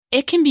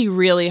It can be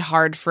really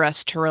hard for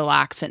us to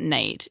relax at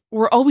night.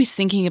 We're always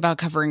thinking about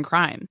covering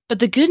crime. But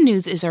the good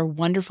news is our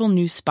wonderful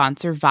new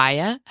sponsor,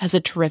 Via, has a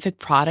terrific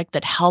product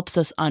that helps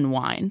us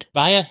unwind.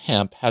 Via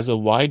Hemp has a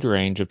wide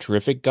range of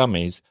terrific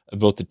gummies of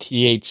both the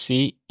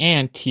THC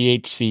and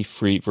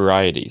THC-free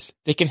varieties.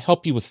 They can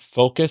help you with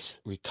focus,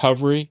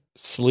 recovery,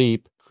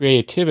 sleep,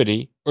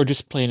 creativity, or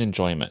just plain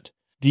enjoyment.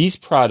 These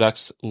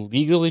products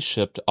legally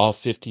ship to all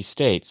 50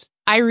 states.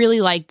 I really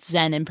liked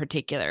Zen in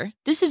particular.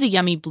 This is a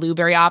yummy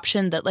blueberry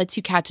option that lets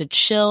you catch a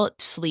chill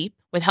sleep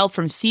with help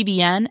from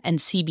CBN and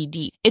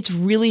CBD. It's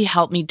really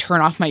helped me turn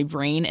off my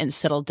brain and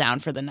settle down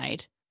for the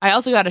night. I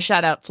also got to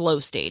shout out Flow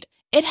State.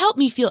 It helped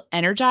me feel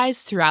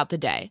energized throughout the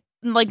day.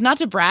 Like, not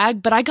to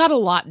brag, but I got a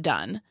lot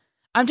done.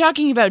 I'm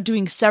talking about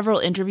doing several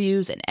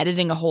interviews and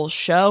editing a whole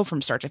show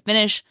from start to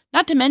finish,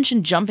 not to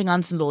mention jumping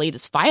on some of the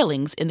latest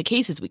filings in the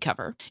cases we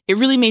cover. It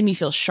really made me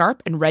feel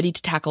sharp and ready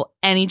to tackle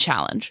any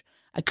challenge.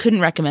 I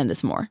couldn't recommend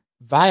this more.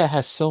 Via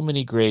has so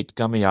many great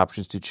gummy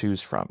options to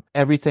choose from.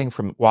 Everything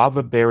from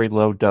guava berry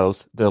low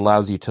dose that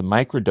allows you to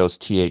microdose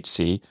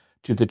THC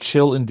to the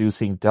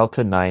chill-inducing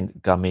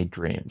Delta-9 gummy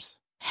dreams.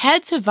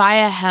 Head to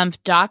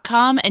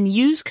viahemp.com and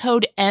use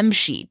code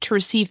MSHEET to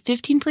receive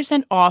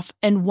 15% off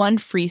and one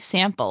free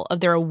sample of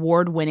their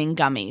award-winning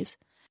gummies.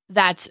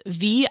 That's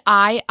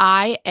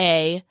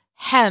VIIA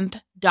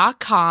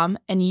hemp.com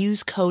and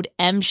use code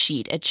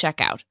MSHEET at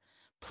checkout.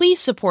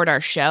 Please support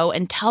our show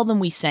and tell them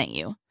we sent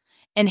you.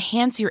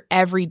 Enhance your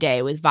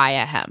everyday with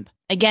Via Hemp.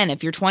 Again,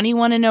 if you're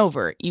 21 and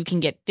over, you can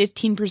get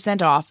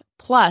 15% off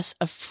plus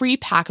a free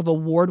pack of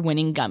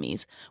award-winning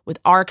gummies with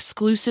our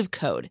exclusive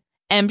code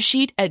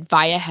MSheet at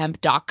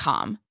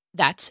viahemp.com.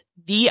 That's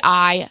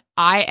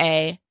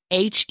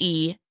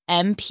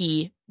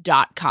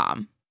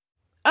VIIAHEMP.com.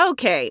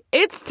 Okay,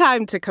 it's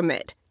time to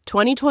commit.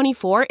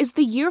 2024 is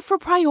the year for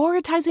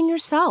prioritizing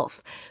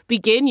yourself.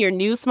 Begin your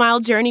new smile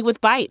journey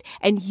with Byte,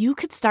 and you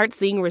could start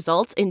seeing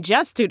results in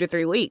just 2 to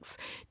 3 weeks.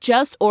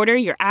 Just order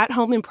your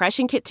at-home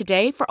impression kit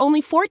today for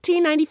only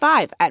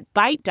 $14.95 at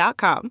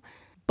Byte.com.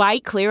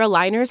 Byte clear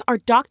aligners are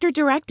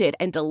doctor-directed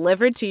and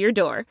delivered to your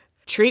door.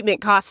 Treatment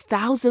costs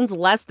thousands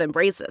less than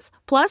braces.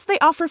 Plus, they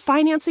offer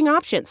financing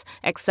options,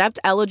 accept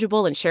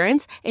eligible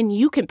insurance, and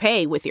you can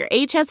pay with your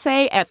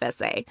HSA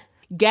FSA.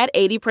 Get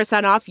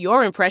 80% off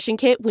your impression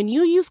kit when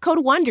you use code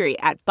WONDERY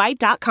at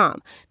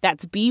Byte.com.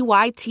 That's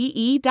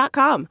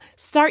BYTE.com.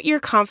 Start your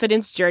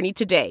confidence journey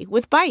today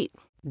with Byte.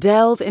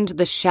 Delve into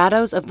the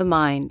shadows of the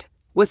mind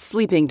with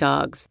Sleeping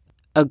Dogs,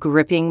 a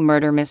gripping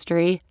murder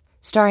mystery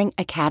starring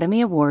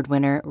Academy Award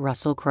winner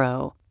Russell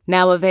Crowe.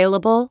 Now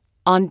available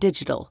on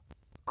digital.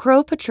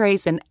 Crowe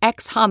portrays an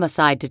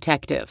ex-homicide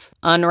detective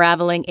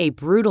unraveling a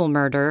brutal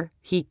murder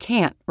he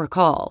can't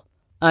recall.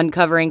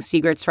 Uncovering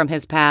secrets from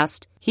his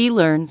past, he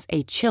learns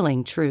a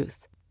chilling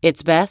truth.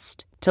 It's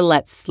best to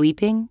let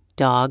sleeping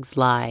dogs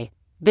lie.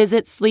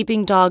 Visit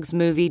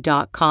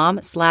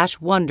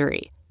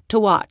sleepingdogsmovie.com/Wondery to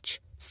watch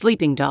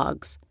Sleeping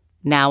Dogs,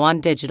 now on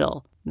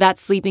digital.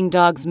 That's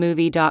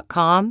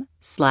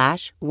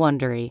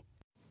sleepingdogsmovie.com/Wondery.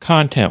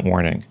 Content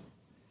warning.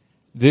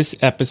 This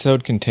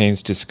episode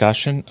contains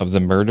discussion of the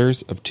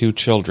murders of 2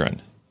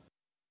 children.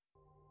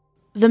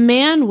 The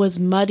man was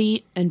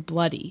muddy and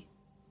bloody.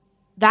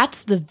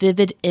 That's the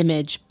vivid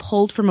image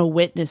pulled from a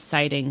witness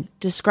sighting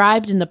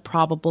described in the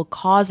probable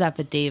cause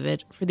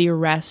affidavit for the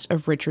arrest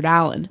of Richard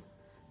Allen,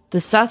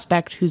 the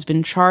suspect who's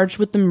been charged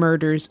with the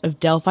murders of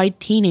Delphi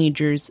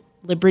teenagers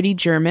Liberty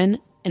German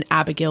and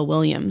Abigail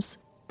Williams.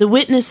 The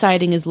witness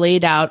sighting is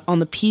laid out on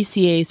the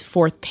PCA's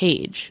 4th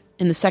page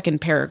in the 2nd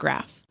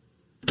paragraph.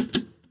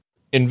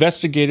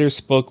 Investigators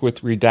spoke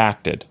with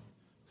Redacted,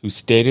 who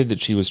stated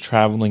that she was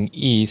traveling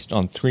east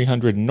on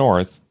 300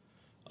 North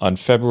on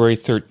February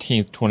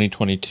 13,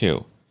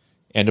 2022,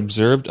 and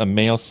observed a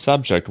male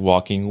subject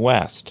walking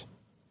west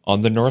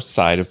on the north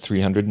side of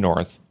 300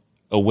 North,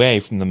 away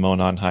from the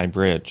Monon High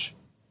Bridge.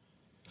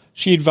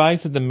 She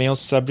advised that the male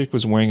subject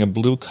was wearing a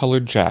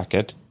blue-colored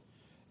jacket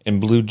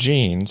and blue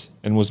jeans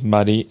and was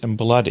muddy and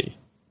bloody.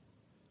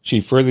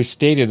 She further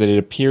stated that it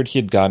appeared he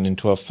had gotten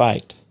into a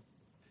fight.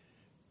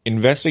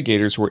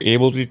 Investigators were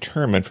able to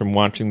determine from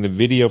watching the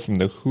video from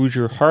the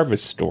Hoosier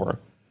Harvest store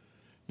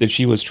that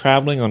she was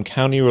traveling on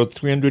County Road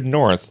 300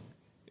 North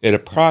at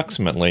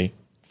approximately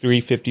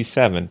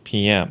 3:57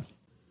 p.m.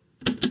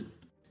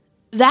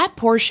 That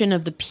portion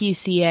of the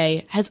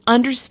PCA has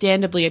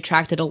understandably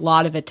attracted a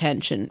lot of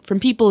attention from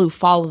people who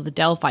follow the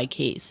Delphi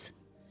case.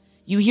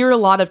 You hear a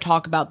lot of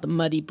talk about the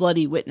muddy,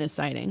 bloody witness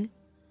sighting.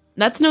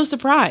 That's no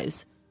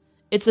surprise.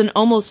 It's an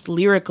almost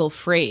lyrical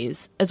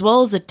phrase, as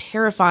well as a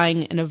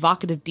terrifying and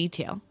evocative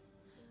detail.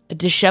 A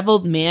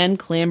disheveled man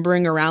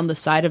clambering around the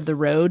side of the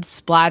road,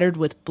 splattered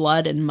with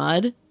blood and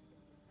mud?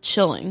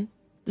 Chilling.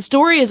 The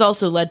story has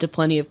also led to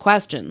plenty of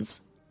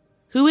questions.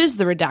 Who is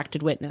the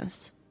redacted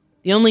witness?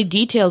 The only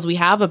details we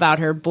have about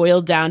her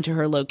boil down to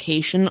her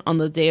location on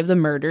the day of the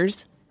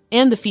murders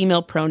and the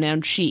female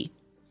pronoun she.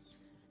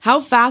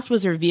 How fast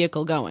was her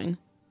vehicle going?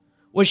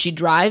 Was she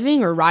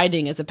driving or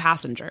riding as a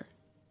passenger?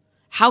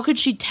 How could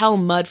she tell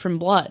mud from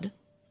blood?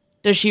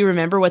 Does she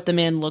remember what the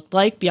man looked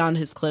like beyond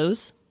his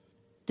clothes?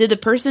 Did the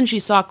person she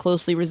saw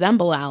closely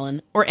resemble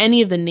Allen, or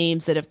any of the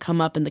names that have come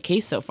up in the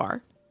case so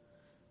far?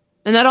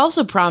 And that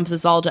also prompts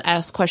us all to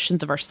ask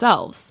questions of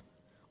ourselves.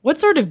 What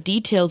sort of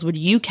details would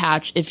you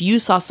catch if you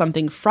saw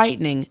something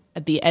frightening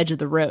at the edge of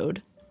the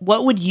road?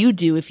 What would you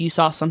do if you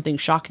saw something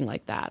shocking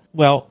like that?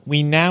 Well,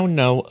 we now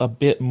know a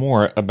bit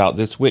more about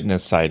this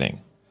witness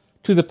sighting,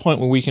 to the point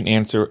where we can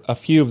answer a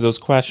few of those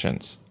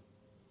questions.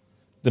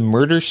 The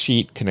murder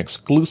sheet can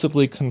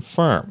exclusively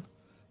confirm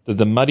that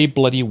the Muddy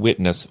Bloody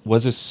witness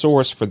was a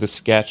source for the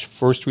sketch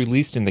first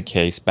released in the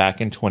case back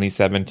in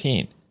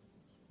 2017.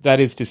 That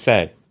is to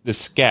say, the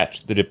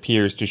sketch that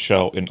appears to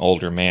show an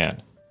older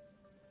man.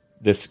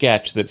 The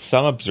sketch that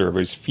some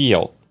observers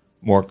feel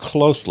more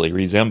closely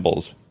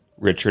resembles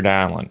Richard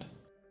Allen.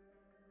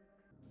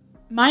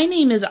 My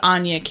name is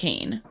Anya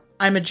Kane.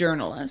 I'm a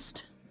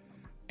journalist.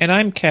 And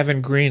I'm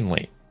Kevin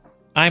Greenlee.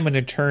 I'm an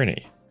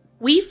attorney.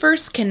 We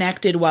first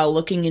connected while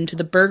looking into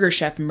the Burger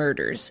Chef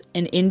murders,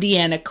 an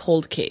Indiana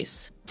cold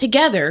case.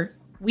 Together,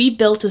 we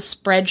built a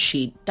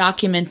spreadsheet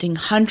documenting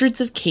hundreds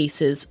of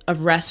cases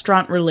of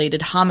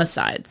restaurant-related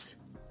homicides.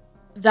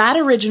 That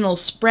original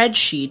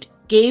spreadsheet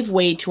gave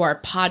way to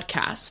our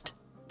podcast,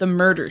 The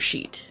Murder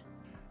Sheet.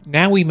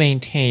 Now we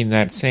maintain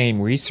that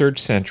same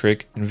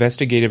research-centric,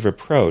 investigative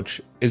approach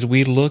as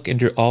we look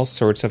into all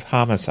sorts of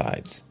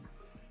homicides,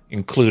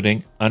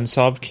 including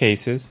unsolved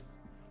cases,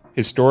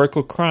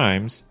 historical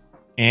crimes,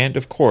 and,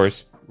 of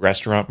course,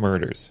 restaurant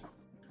murders.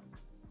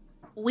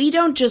 We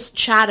don't just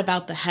chat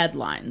about the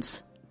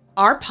headlines.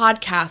 Our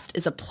podcast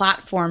is a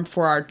platform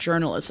for our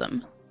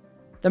journalism.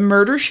 The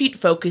Murder Sheet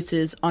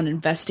focuses on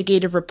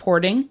investigative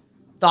reporting,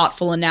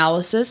 thoughtful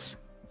analysis,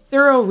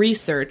 thorough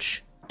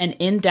research, and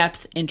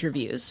in-depth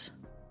interviews.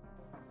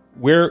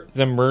 We're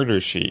the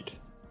Murder Sheet.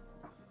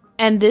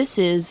 And this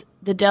is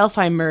the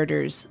Delphi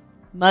Murders,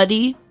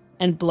 Muddy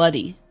and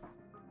Bloody.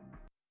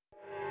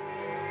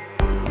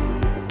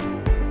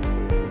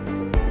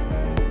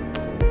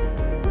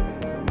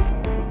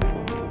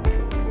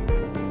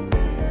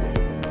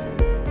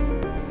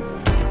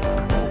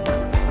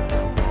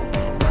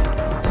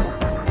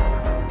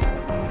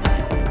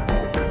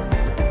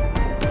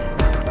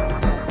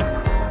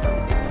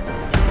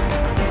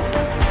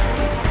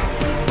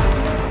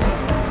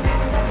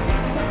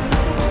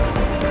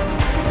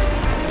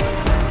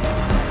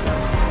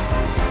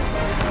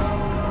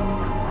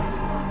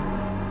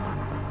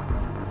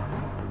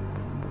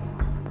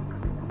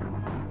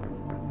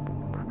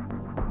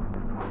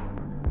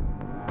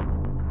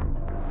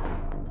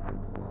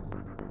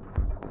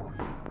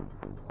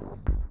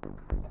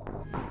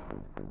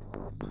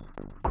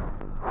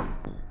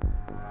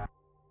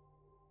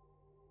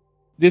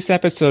 This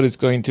episode is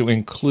going to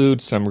include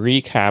some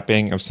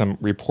recapping of some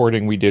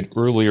reporting we did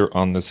earlier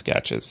on the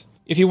sketches.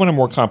 If you want a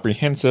more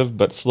comprehensive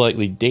but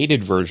slightly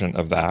dated version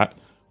of that,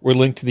 we're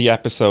linked to the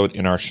episode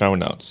in our show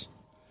notes.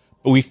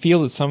 But we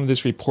feel that some of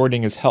this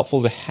reporting is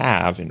helpful to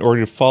have in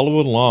order to follow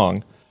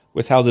along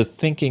with how the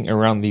thinking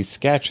around these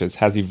sketches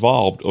has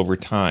evolved over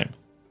time.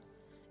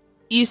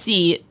 You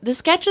see, the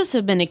sketches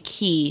have been a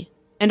key,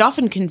 and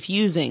often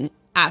confusing,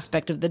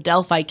 aspect of the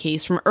Delphi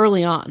case from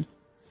early on.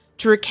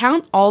 To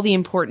recount all the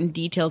important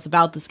details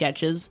about the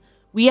sketches,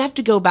 we have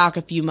to go back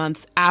a few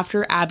months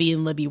after Abby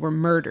and Libby were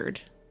murdered.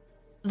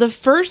 The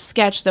first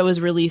sketch that was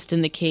released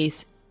in the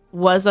case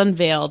was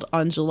unveiled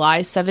on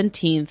July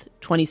 17th,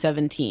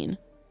 2017.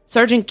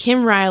 Sergeant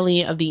Kim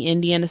Riley of the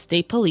Indiana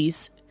State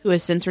Police, who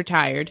has since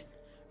retired,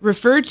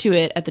 referred to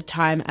it at the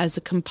time as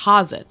a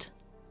composite.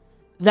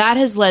 That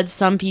has led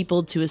some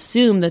people to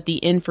assume that the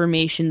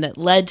information that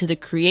led to the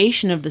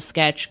creation of the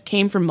sketch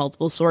came from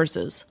multiple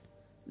sources.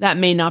 That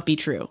may not be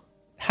true.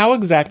 How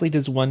exactly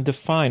does one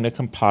define a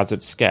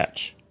composite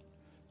sketch?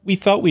 We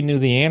thought we knew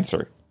the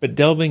answer, but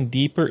delving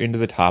deeper into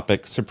the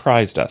topic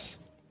surprised us.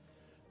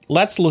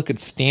 Let's look at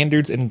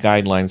Standards and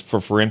Guidelines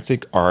for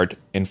Forensic Art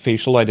and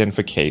Facial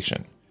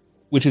Identification,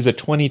 which is a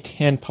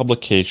 2010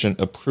 publication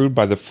approved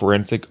by the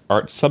Forensic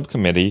Art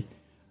Subcommittee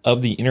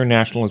of the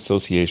International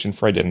Association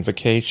for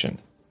Identification.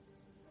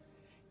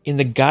 In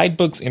the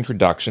guidebook's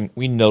introduction,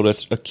 we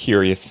noticed a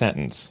curious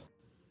sentence.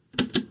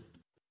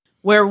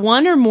 Where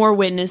one or more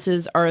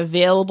witnesses are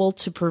available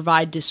to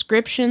provide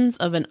descriptions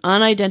of an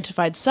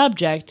unidentified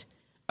subject,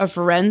 a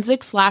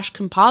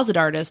forensic/composite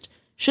artist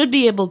should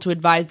be able to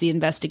advise the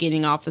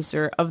investigating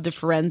officer of the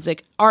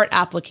forensic art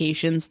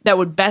applications that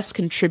would best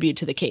contribute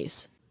to the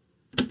case.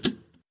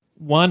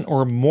 One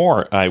or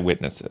more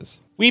eyewitnesses.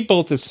 We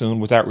both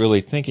assumed, without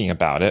really thinking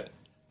about it,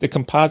 that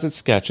composite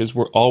sketches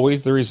were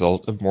always the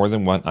result of more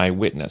than one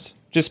eyewitness,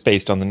 just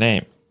based on the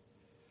name.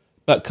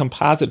 But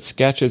composite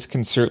sketches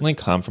can certainly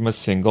come from a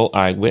single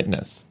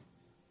eyewitness.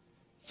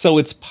 So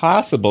it's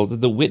possible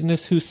that the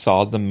witness who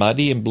saw the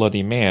muddy and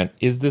bloody man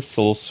is the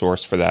sole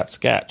source for that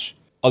sketch,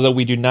 although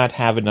we do not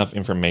have enough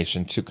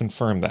information to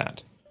confirm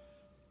that.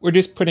 We're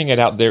just putting it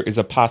out there as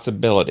a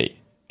possibility,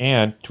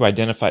 and to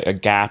identify a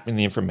gap in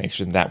the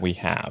information that we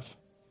have.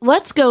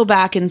 Let's go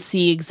back and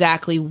see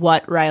exactly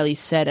what Riley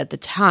said at the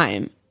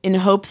time, in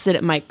hopes that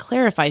it might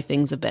clarify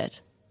things a bit.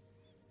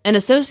 An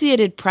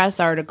Associated Press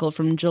article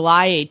from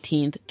July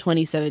 18,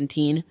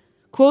 2017,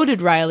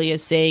 quoted Riley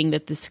as saying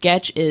that the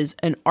sketch is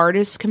an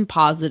artist's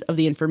composite of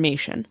the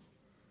information.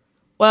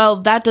 Well,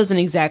 that doesn't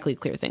exactly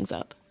clear things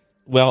up.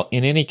 Well,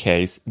 in any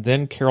case,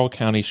 then Carroll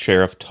County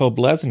Sheriff Tobe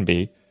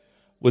Leazenby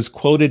was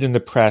quoted in the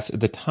press at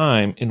the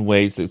time in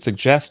ways that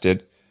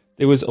suggested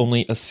there was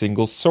only a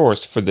single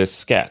source for this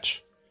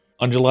sketch.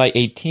 On July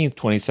 18,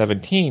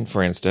 2017,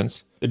 for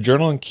instance, the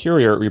Journal and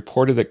Courier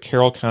reported that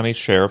Carroll County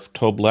Sheriff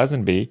Tobe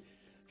Leazenby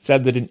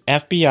said that an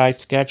FBI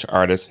sketch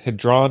artist had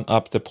drawn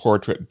up the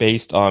portrait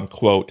based on,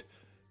 quote,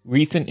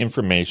 recent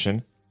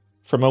information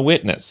from a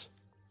witness.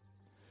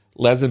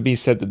 Leazenby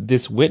said that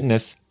this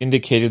witness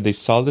indicated they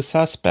saw the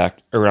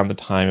suspect around the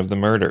time of the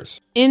murders.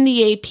 In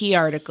the AP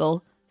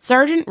article,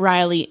 Sergeant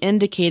Riley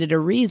indicated a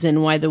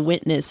reason why the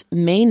witness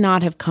may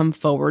not have come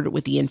forward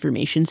with the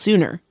information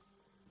sooner.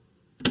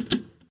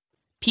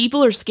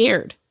 People are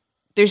scared.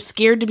 They're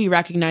scared to be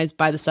recognized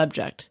by the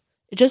subject.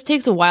 It just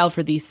takes a while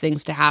for these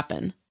things to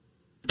happen.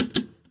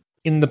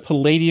 In the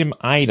Palladium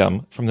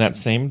item from that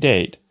same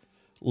date,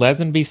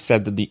 Leazenby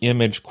said that the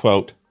image,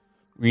 quote,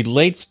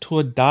 relates to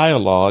a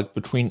dialogue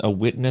between a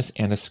witness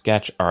and a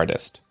sketch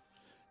artist.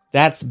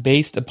 That's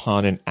based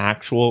upon an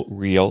actual,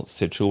 real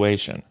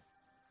situation.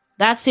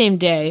 That same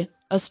day,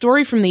 a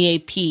story from the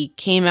AP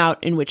came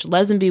out in which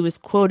Leazenby was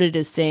quoted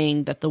as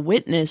saying that the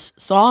witness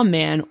saw a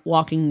man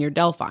walking near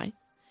Delphi.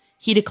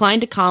 He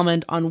declined to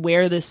comment on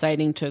where this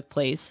sighting took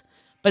place,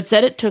 but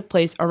said it took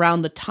place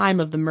around the time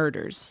of the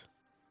murders.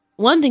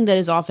 One thing that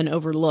is often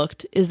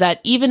overlooked is that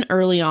even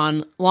early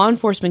on, law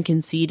enforcement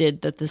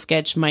conceded that the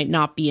sketch might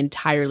not be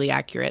entirely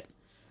accurate.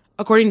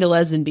 According to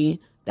Leazenby,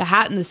 the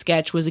hat in the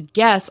sketch was a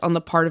guess on the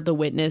part of the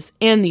witness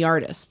and the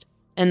artist,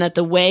 and that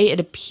the way it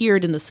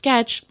appeared in the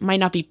sketch might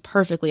not be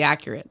perfectly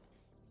accurate.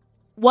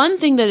 One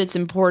thing that it's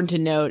important to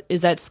note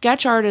is that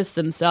sketch artists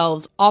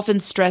themselves often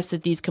stress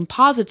that these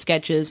composite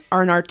sketches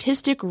are an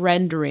artistic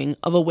rendering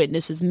of a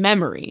witness's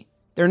memory.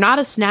 They're not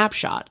a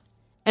snapshot,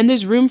 and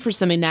there's room for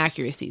some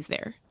inaccuracies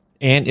there.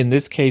 And in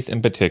this case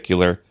in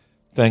particular,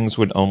 things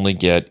would only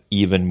get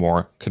even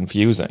more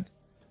confusing.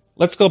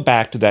 Let's go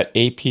back to that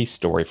AP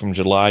story from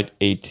July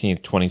 18,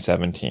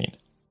 2017.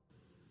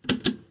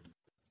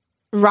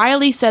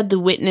 Riley said the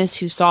witness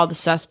who saw the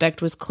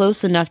suspect was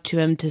close enough to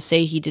him to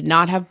say he did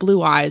not have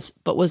blue eyes,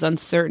 but was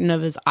uncertain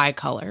of his eye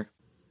color.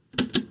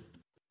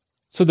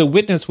 So the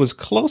witness was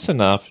close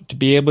enough to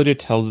be able to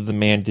tell that the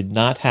man did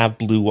not have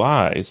blue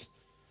eyes,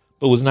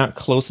 but was not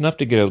close enough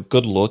to get a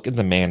good look at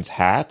the man's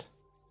hat?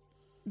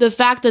 The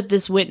fact that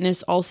this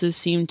witness also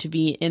seemed to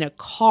be in a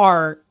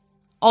car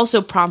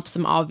also prompts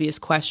some obvious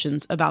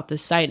questions about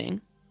this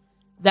sighting.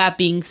 That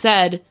being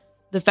said,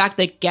 the fact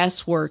that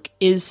guesswork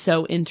is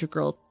so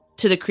integral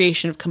to the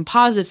creation of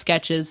composite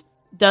sketches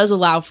does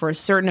allow for a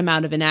certain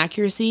amount of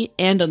inaccuracy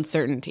and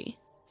uncertainty.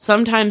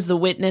 Sometimes the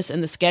witness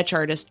and the sketch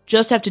artist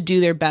just have to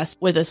do their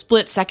best with a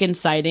split-second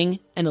sighting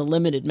and a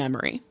limited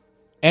memory.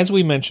 As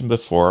we mentioned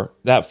before,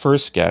 that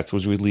first sketch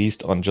was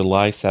released on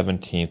July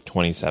 17,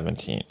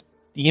 2017.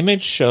 The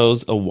image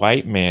shows a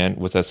white man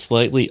with a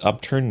slightly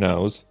upturned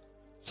nose,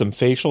 some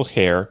facial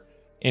hair,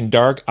 and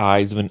dark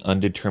eyes of an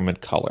undetermined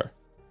color.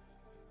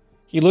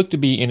 He looked to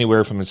be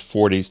anywhere from his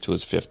 40s to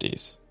his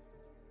 50s.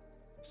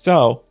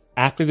 So,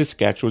 after the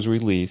sketch was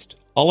released,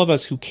 all of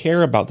us who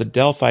care about the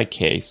Delphi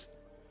case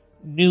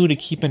knew to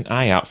keep an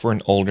eye out for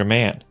an older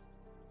man.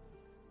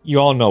 You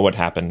all know what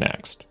happened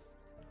next.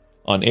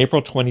 On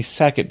April 22,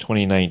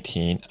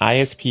 2019,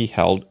 ISP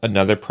held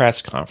another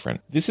press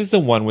conference. This is the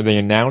one where they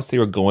announced they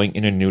were going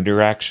in a new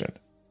direction.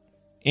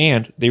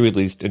 And they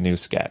released a new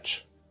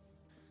sketch.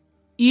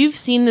 You've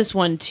seen this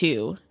one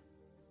too.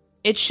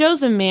 It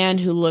shows a man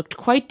who looked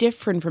quite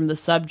different from the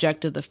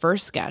subject of the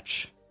first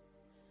sketch.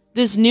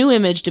 This new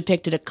image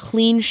depicted a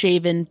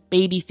clean-shaven,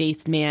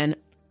 baby-faced man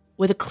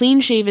with a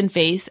clean-shaven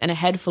face and a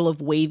head full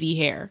of wavy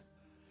hair.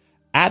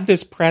 At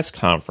this press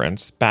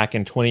conference, back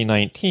in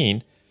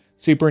 2019,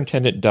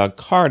 Superintendent Doug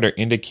Carter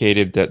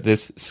indicated that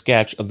this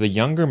sketch of the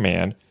younger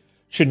man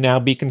should now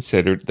be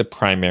considered the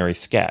primary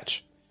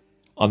sketch.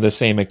 On the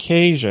same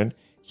occasion,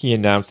 he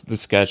announced that the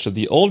sketch of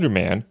the older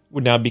man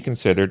would now be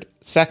considered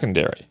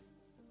secondary.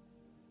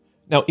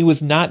 Now, it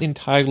was not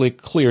entirely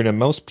clear to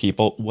most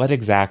people what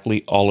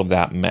exactly all of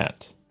that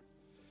meant.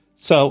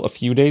 So, a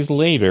few days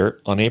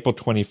later, on April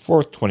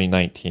 24,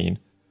 2019,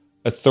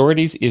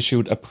 authorities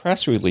issued a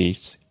press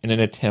release in an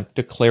attempt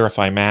to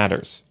clarify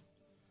matters.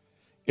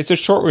 It's a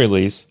short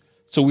release,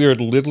 so we are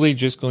literally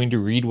just going to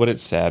read what it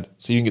said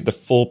so you can get the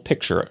full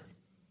picture.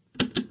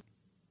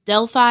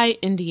 Delphi,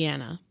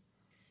 Indiana.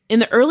 In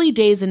the early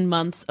days and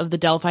months of the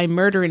Delphi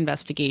murder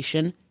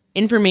investigation,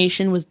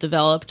 information was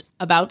developed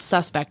about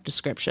suspect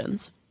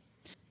descriptions.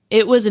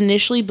 It was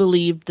initially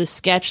believed the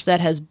sketch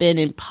that has been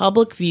in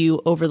public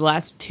view over the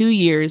last 2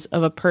 years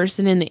of a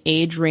person in the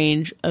age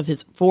range of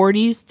his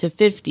 40s to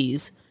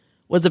 50s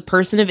was a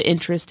person of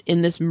interest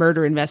in this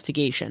murder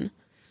investigation.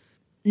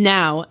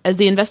 Now, as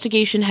the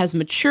investigation has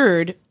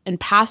matured and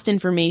past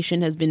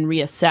information has been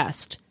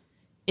reassessed,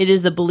 it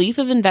is the belief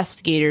of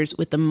investigators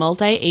with the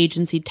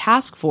multi-agency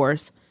task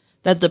force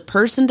that the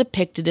person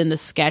depicted in the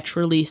sketch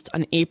released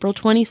on April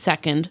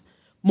 22nd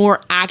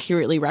more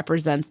accurately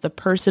represents the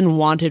person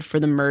wanted for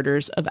the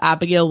murders of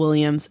Abigail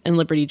Williams and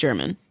Liberty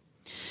German.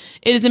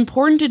 It is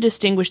important to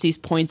distinguish these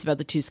points about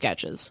the two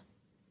sketches.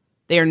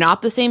 They are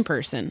not the same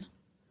person.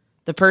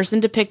 The person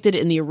depicted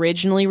in the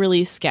originally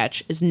released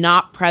sketch is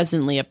not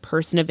presently a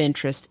person of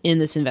interest in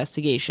this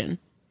investigation.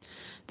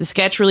 The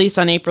sketch released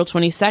on April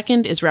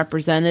 22nd is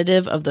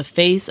representative of the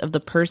face of the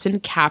person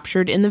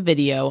captured in the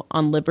video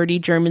on Liberty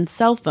German's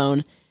cell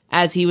phone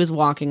as he was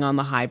walking on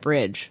the high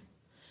bridge.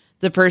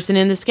 The person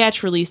in the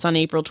sketch released on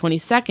April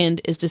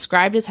 22nd is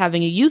described as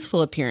having a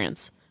youthful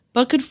appearance,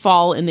 but could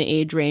fall in the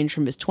age range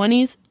from his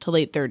 20s to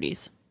late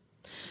 30s.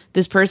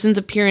 This person's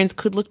appearance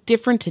could look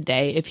different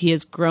today if he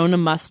has grown a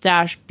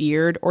mustache,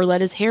 beard, or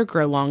let his hair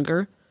grow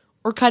longer,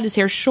 or cut his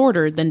hair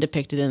shorter than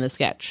depicted in the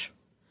sketch.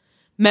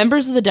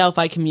 Members of the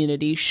Delphi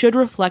community should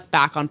reflect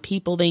back on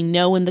people they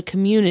know in the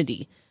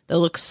community that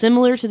look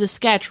similar to the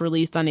sketch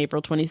released on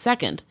April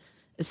 22nd,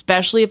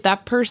 especially if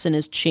that person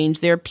has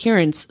changed their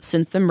appearance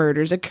since the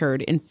murders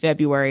occurred in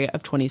February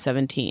of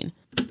 2017.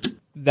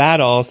 That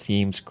all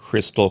seems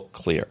crystal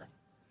clear.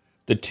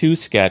 The two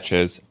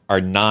sketches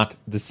are not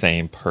the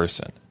same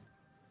person.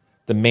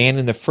 The man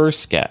in the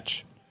first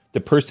sketch,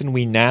 the person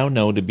we now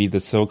know to be the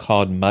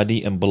so-called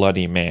Muddy and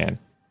Bloody Man,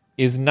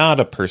 is not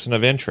a person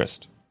of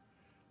interest.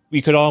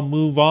 We could all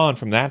move on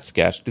from that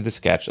sketch to the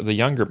sketch of the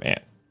younger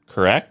man,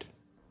 correct?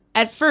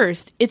 At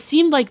first, it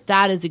seemed like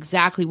that is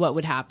exactly what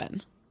would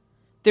happen.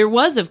 There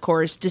was, of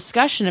course,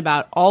 discussion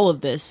about all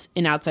of this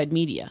in outside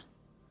media.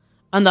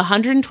 On the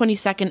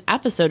 122nd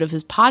episode of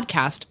his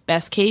podcast,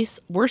 Best Case,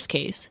 Worst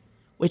Case,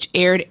 which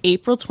aired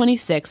April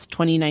 26,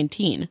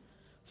 2019,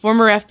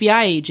 former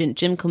FBI agent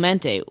Jim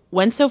Clemente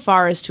went so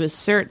far as to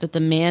assert that the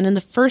man in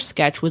the first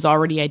sketch was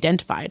already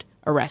identified,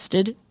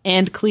 arrested,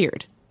 and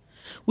cleared.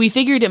 We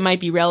figured it might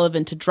be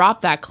relevant to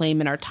drop that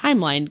claim in our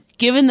timeline,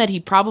 given that he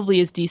probably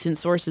has decent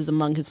sources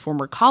among his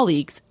former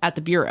colleagues at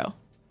the Bureau.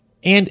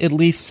 And at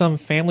least some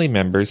family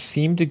members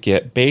seem to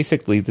get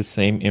basically the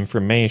same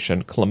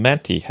information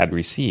Clemente had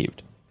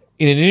received.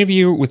 In an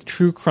interview with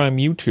true crime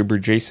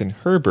YouTuber Jason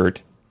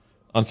Herbert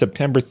on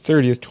September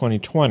 30th,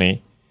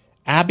 2020,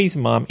 Abby's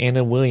mom,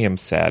 Anna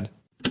Williams, said,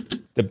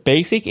 "The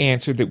basic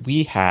answer that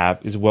we have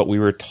is what we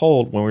were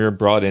told when we were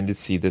brought in to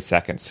see the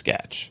second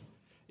sketch,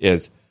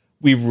 is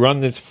we've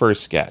run this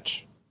first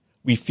sketch.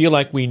 We feel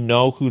like we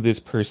know who this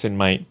person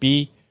might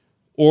be,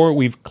 or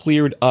we've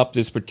cleared up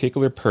this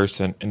particular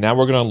person, and now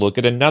we're going to look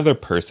at another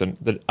person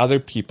that other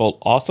people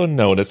also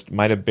noticed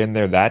might have been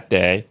there that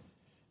day,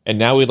 and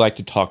now we'd like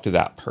to talk to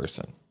that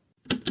person."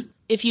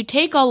 If you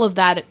take all of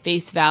that at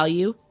face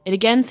value, it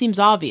again seems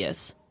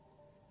obvious.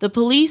 The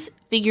police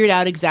figured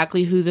out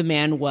exactly who the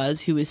man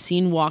was who was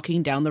seen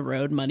walking down the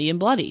road muddy and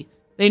bloody.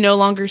 They no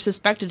longer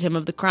suspected him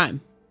of the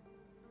crime.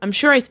 I'm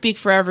sure I speak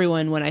for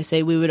everyone when I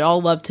say we would all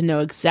love to know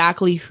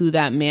exactly who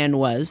that man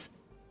was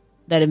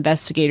that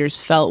investigators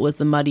felt was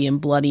the muddy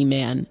and bloody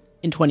man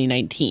in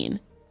 2019.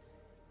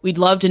 We'd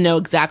love to know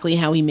exactly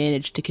how he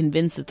managed to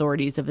convince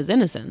authorities of his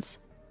innocence.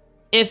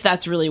 If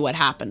that's really what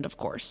happened, of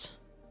course.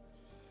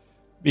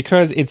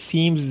 Because it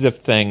seems as if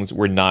things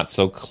were not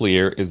so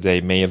clear as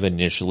they may have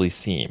initially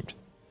seemed.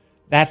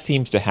 That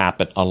seems to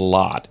happen a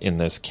lot in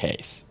this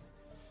case.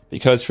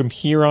 Because from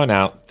here on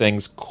out,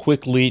 things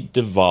quickly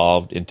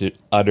devolved into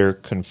utter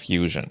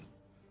confusion.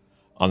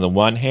 On the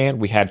one hand,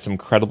 we had some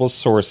credible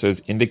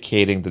sources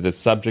indicating that the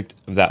subject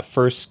of that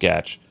first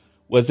sketch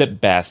was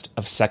at best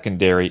of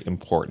secondary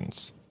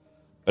importance.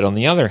 But on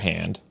the other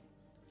hand,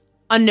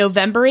 on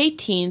November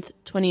 18th,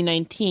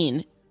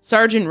 2019,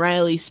 Sergeant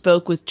Riley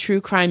spoke with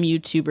true crime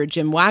YouTuber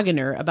Jim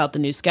Wagoner about the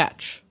new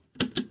sketch.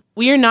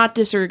 "We are not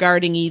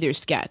disregarding either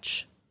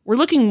sketch. We're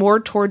looking more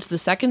towards the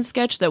second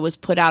sketch that was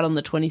put out on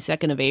the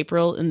 22nd of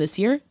April in this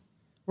year.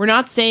 We're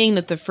not saying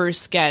that the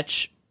first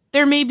sketch,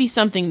 there may be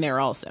something there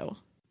also.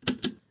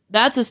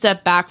 That's a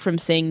step back from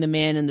saying the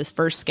man in this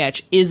first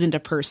sketch isn't a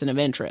person of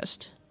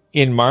interest."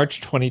 In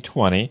March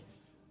 2020,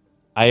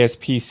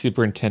 ISP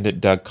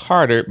Superintendent Doug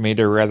Carter made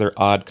a rather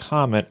odd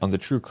comment on the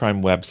true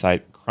crime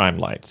website Crime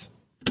Lights.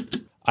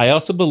 "I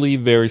also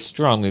believe very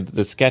strongly that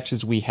the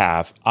sketches we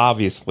have,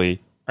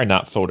 obviously, are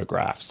not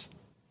photographs.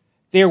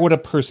 They are what a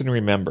person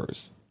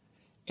remembers.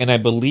 And I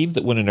believe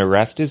that when an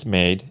arrest is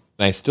made,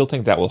 and I still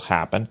think that will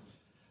happen,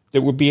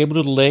 that we'll be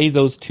able to lay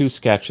those two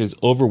sketches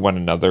over one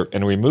another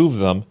and remove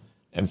them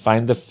and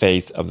find the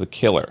face of the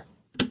killer."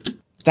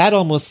 That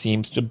almost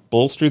seems to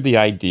bolster the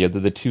idea that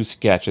the two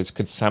sketches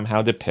could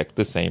somehow depict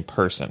the same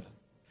person.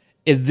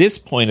 At this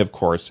point, of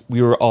course,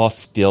 we were all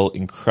still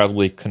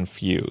incredibly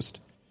confused.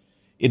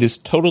 It is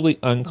totally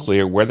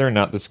unclear whether or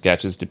not the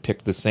sketches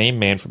depict the same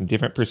man from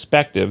different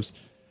perspectives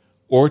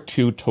or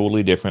two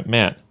totally different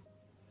men.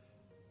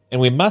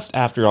 And we must,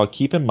 after all,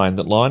 keep in mind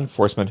that law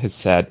enforcement has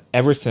said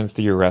ever since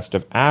the arrest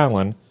of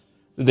Allen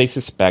that they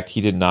suspect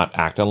he did not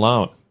act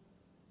alone,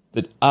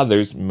 that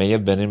others may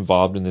have been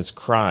involved in this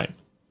crime.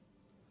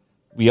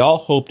 We all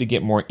hope to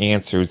get more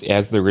answers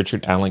as the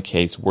Richard Allen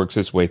case works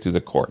its way through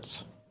the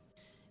courts.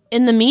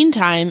 In the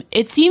meantime,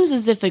 it seems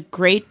as if a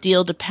great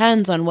deal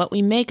depends on what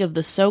we make of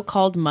the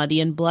so-called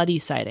Muddy and Bloody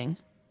sighting.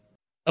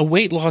 A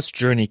weight loss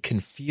journey can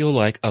feel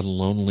like a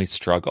lonely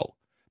struggle,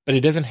 but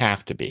it doesn't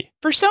have to be.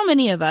 For so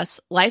many of us,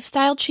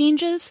 lifestyle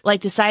changes, like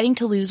deciding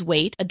to lose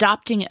weight,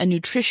 adopting a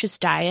nutritious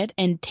diet,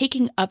 and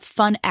taking up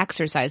fun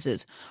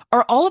exercises,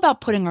 are all about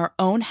putting our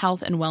own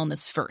health and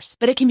wellness first.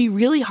 But it can be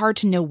really hard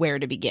to know where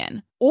to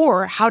begin,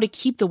 or how to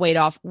keep the weight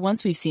off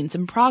once we've seen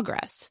some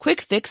progress.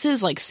 Quick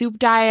fixes like soup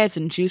diets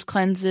and juice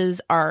cleanses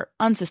are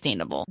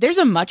unsustainable. There's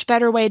a much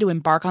better way to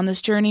embark on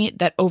this journey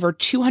that over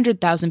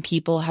 200,000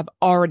 people have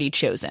already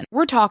chosen.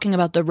 We're talking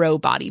about the Ro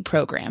Body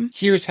program.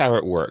 Here's how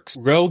it works.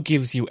 Ro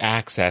gives you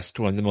access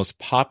to one of the most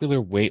popular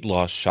weight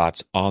loss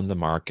shots on the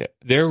market.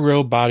 Their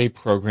Ro Body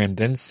program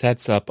then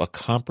sets up a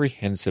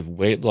comprehensive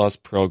weight loss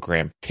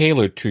program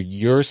tailored to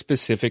your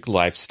specific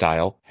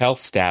lifestyle, health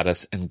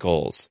status, and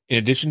goals. In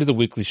addition to the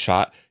weekly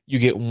shot, you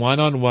get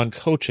one-on-one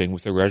coaching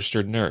with a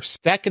registered nurse.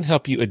 That can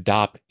help you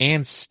adopt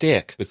and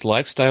stick with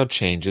lifestyle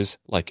changes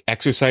like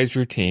exercise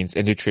routines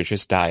and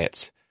nutritious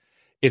diets.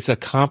 It's a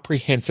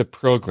comprehensive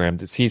program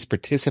that sees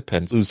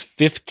participants lose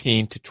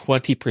 15 to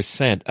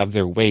 20% of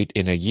their weight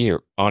in a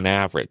year on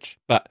average.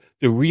 But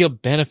the real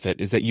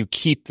benefit is that you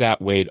keep that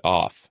weight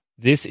off.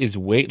 This is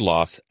weight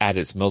loss at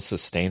its most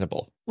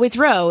sustainable. With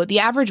Ro, the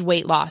average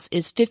weight loss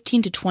is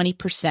 15 to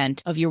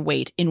 20% of your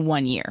weight in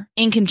 1 year,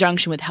 in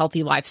conjunction with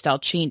healthy lifestyle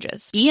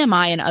changes.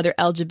 BMI and other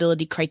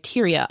eligibility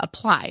criteria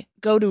apply.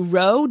 Go to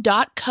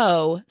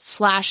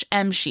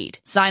ro.co/msheet.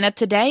 Sign up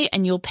today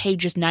and you'll pay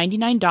just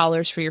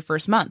 $99 for your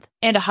first month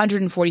and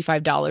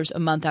 $145 a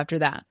month after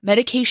that.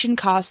 Medication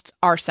costs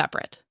are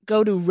separate.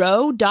 Go to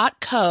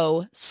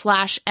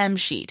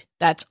ro.co/msheet.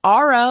 That's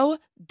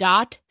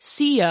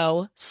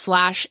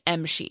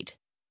ro.co/msheet.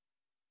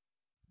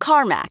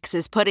 CarMax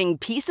is putting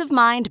peace of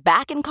mind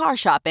back in car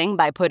shopping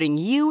by putting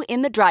you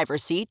in the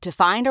driver's seat to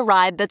find a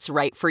ride that's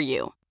right for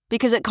you.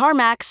 Because at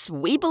CarMax,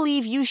 we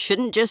believe you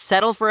shouldn't just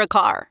settle for a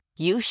car.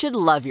 You should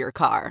love your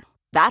car.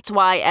 That's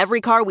why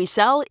every car we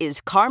sell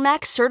is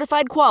CarMax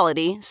certified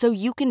quality, so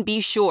you can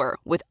be sure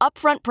with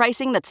upfront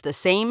pricing that's the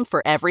same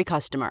for every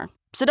customer.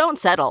 So don't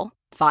settle.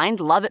 Find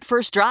love at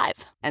first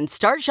drive and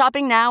start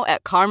shopping now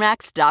at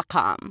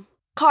CarMax.com.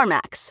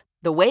 CarMax,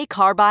 the way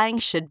car buying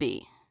should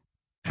be.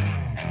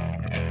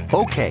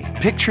 Okay,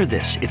 picture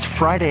this. It's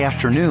Friday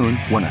afternoon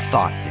when a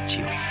thought hits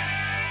you.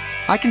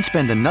 I can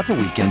spend another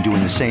weekend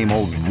doing the same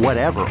old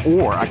whatever,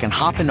 or I can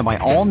hop into my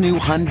all-new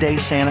Hyundai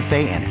Santa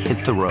Fe and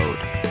hit the road.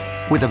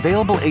 With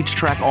available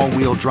H-Track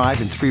all-wheel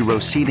drive and 3-row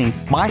seating,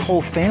 my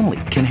whole family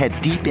can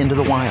head deep into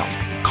the wild.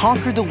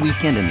 Conquer the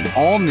weekend in the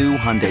all-new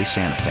Hyundai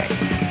Santa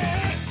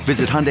Fe.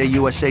 Visit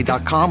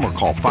HyundaiUSA.com or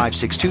call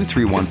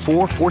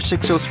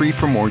 562-314-4603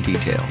 for more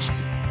details.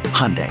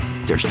 Hyundai,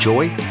 there's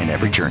joy in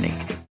every journey.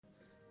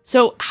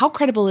 So, how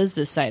credible is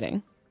this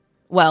sighting?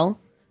 Well,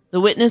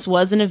 the witness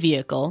was in a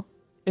vehicle.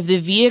 If the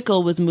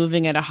vehicle was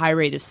moving at a high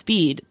rate of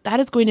speed, that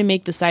is going to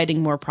make the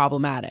sighting more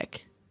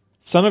problematic.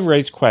 Some have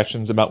raised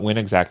questions about when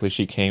exactly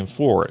she came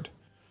forward.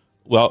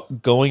 Well,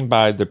 going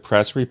by the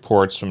press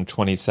reports from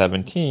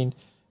 2017,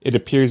 it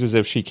appears as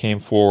if she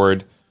came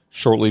forward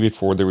shortly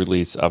before the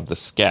release of the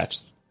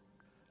sketch.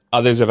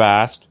 Others have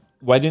asked,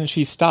 why didn't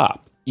she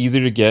stop, either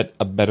to get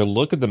a better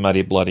look at the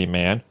Muddy Bloody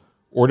man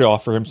or to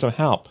offer him some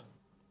help?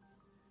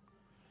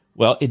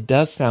 Well, it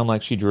does sound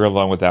like she drove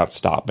on without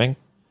stopping,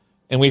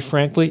 and we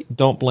frankly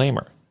don't blame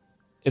her,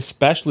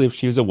 especially if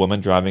she was a woman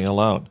driving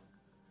alone.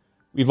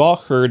 We've all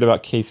heard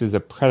about cases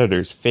of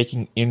predators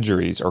faking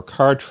injuries or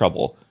car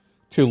trouble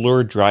to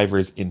lure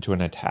drivers into an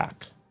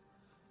attack.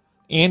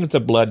 And if the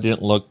blood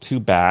didn't look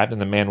too bad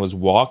and the man was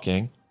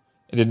walking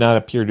and did not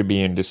appear to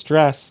be in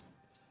distress,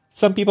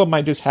 some people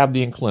might just have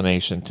the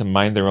inclination to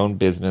mind their own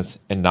business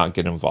and not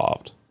get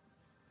involved.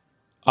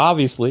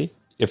 Obviously,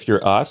 if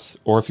you're us,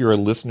 or if you're a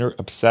listener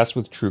obsessed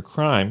with true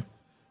crime,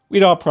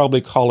 we'd all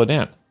probably call it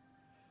in.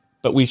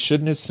 But we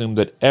shouldn't assume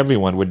that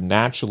everyone would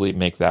naturally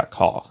make that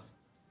call.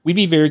 We'd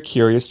be very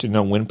curious to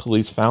know when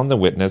police found the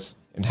witness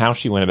and how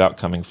she went about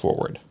coming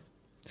forward.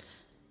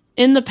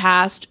 In the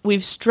past,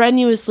 we've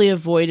strenuously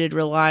avoided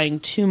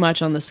relying too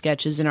much on the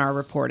sketches in our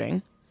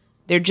reporting.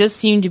 There just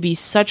seemed to be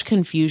such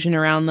confusion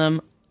around them,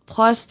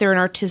 plus they're an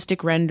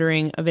artistic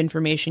rendering of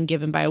information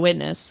given by a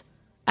witness.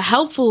 A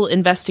helpful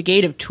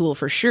investigative tool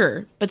for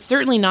sure, but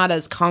certainly not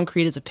as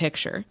concrete as a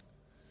picture.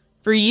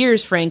 For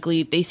years,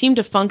 frankly, they seem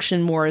to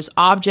function more as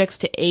objects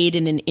to aid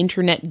in an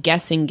internet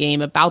guessing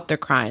game about their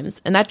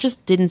crimes, and that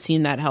just didn't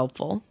seem that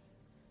helpful.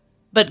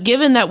 But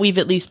given that we've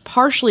at least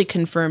partially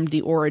confirmed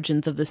the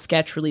origins of the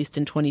sketch released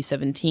in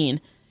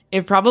 2017,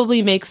 it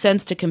probably makes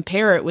sense to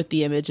compare it with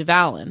the image of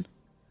Alan.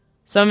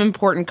 Some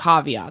important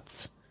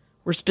caveats.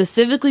 We're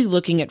specifically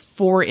looking at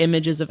 4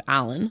 images of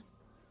Alan.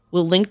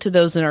 We'll link to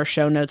those in our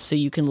show notes so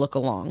you can look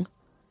along.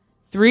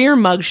 3 are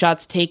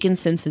mugshots taken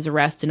since his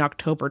arrest in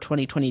October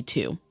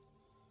 2022.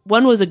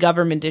 One was a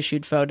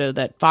government-issued photo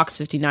that Fox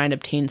 59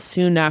 obtained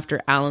soon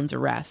after Alan's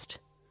arrest.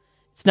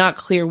 It's not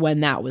clear when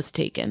that was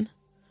taken.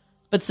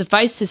 But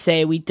suffice to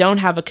say, we don't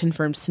have a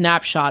confirmed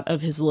snapshot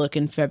of his look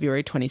in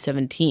February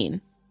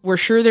 2017. We're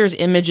sure there's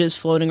images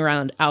floating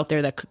around out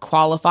there that could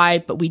qualify,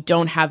 but we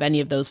don't have any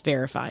of those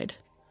verified.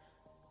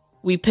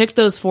 We picked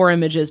those 4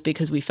 images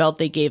because we felt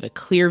they gave a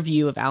clear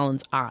view of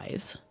Alan's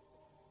eyes.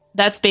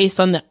 That's based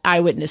on the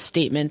eyewitness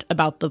statement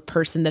about the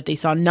person that they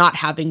saw not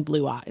having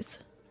blue eyes.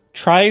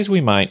 Try as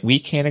we might, we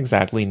can't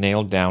exactly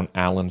nail down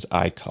Alan's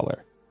eye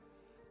color.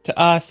 To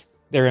us,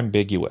 they're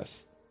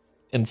ambiguous.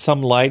 In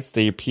some lights,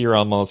 they appear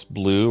almost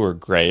blue or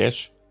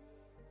grayish.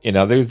 In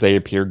others, they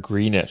appear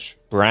greenish,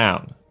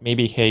 brown,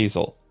 maybe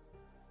hazel.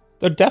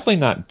 They're definitely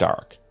not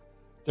dark.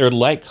 They're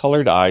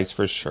light-colored eyes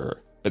for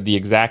sure, but the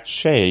exact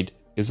shade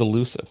is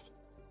elusive.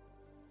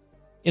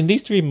 In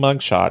these 3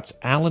 mugshots,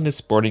 Alan is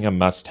sporting a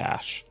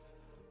mustache,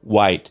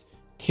 white,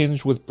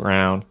 tinged with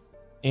brown,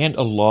 and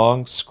a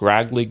long,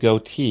 scraggly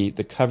goatee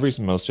that covers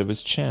most of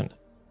his chin.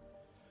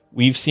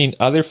 We've seen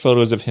other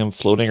photos of him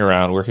floating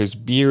around where his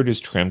beard is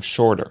trimmed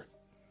shorter.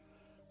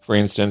 For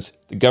instance,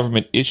 the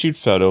government-issued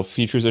photo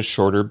features a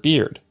shorter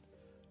beard,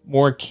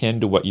 more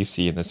akin to what you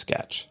see in the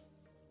sketch.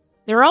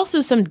 There are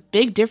also some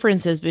big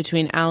differences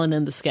between Alan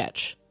and the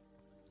sketch.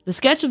 The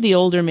sketch of the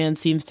older man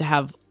seems to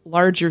have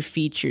larger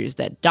features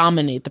that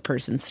dominate the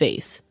person's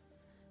face.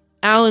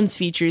 Alan's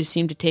features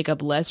seem to take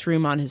up less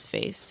room on his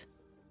face.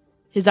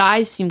 His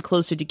eyes seem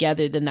closer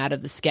together than that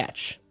of the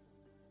sketch.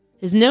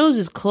 His nose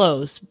is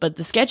close, but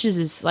the sketch's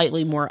is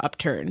slightly more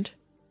upturned.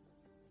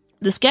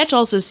 The sketch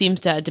also seems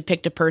to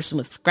depict a person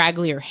with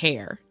scragglier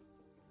hair.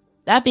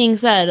 That being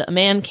said, a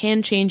man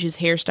can change his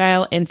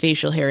hairstyle and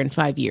facial hair in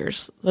 5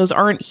 years. Those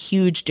aren't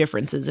huge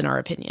differences in our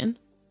opinion.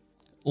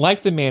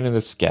 Like the man in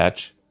the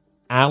sketch,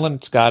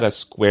 Alan's got a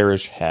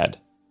squarish head.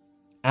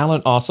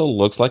 Alan also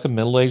looks like a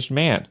middle-aged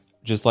man,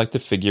 just like the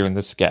figure in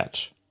the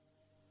sketch.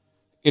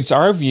 It's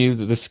our view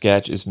that the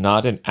sketch is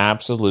not an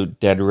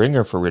absolute dead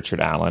ringer for Richard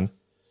Allen,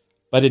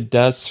 but it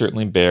does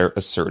certainly bear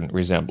a certain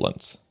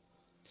resemblance.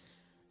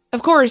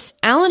 Of course,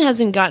 Alan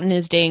hasn't gotten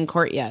his day in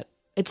court yet.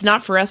 It's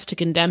not for us to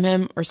condemn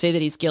him or say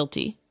that he's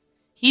guilty.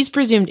 He's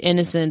presumed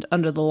innocent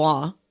under the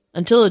law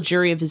until a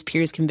jury of his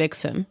peers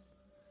convicts him.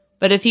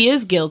 But if he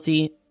is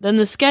guilty, then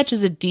the sketch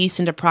is a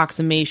decent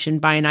approximation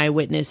by an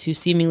eyewitness who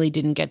seemingly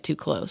didn't get too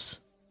close.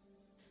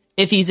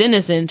 If he's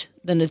innocent,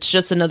 then it's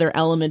just another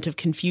element of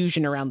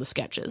confusion around the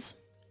sketches.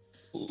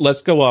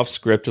 Let's go off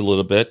script a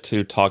little bit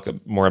to talk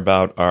more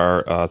about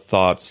our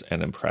thoughts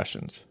and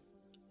impressions.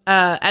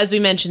 As we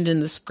mentioned in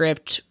the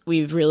script,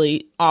 we've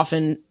really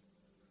often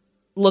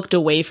looked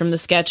away from the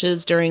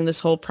sketches during this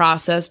whole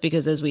process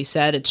because, as we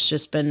said, it's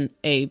just been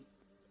a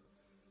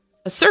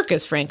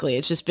circus, frankly.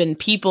 It's just been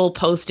people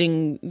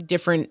posting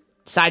different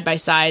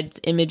side-by-side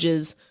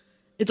images.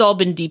 It's all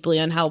been deeply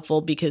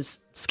unhelpful because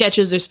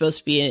sketches are supposed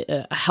to be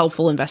a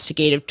helpful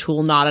investigative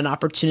tool, not an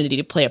opportunity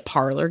to play a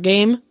parlor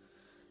game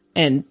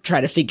and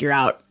try to figure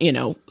out,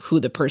 who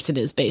the person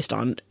is based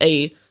on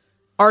a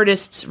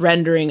artist's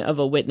rendering of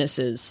a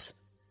witness's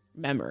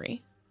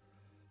memory.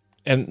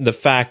 And the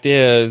fact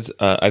is,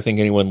 I think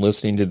anyone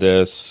listening to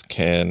this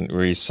can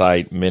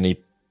recite many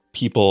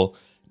people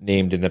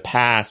named in the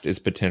past as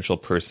potential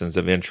persons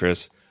of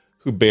interest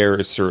who bear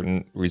a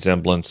certain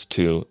resemblance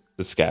to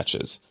the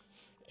sketches.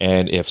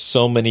 And if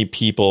so many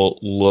people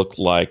look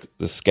like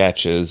the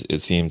sketches, it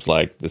seems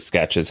like the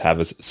sketches have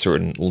a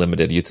certain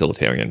limited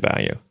utilitarian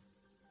value.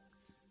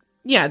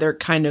 Yeah, they're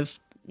kind of,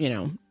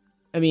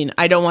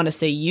 I don't want to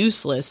say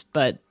useless,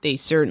 but they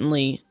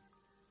certainly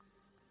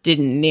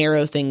didn't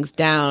narrow things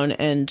down.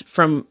 And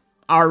from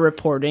our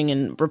reporting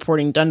and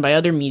reporting done by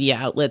other media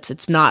outlets,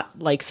 it's not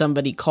like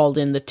somebody called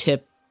in the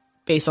tip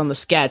based on the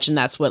sketch, and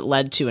that's what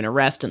led to an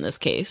arrest in this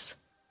case.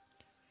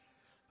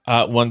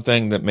 One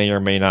thing that may or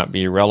may not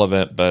be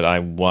relevant, but I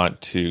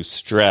want to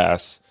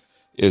stress,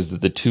 is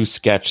that the 2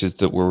 sketches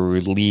that were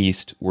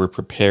released were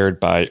prepared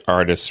by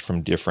artists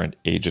from different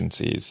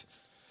agencies.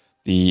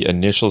 The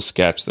initial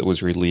sketch that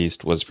was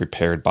released was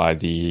prepared by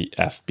the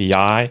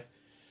FBI,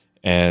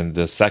 and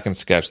the second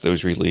sketch that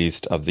was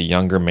released of the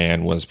younger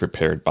man was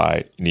prepared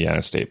by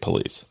Indiana State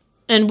Police.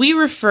 And we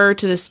refer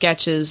to the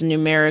sketches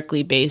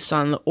numerically based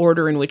on the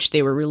order in which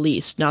they were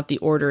released, not the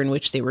order in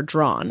which they were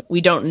drawn.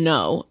 We don't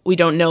know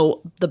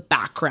the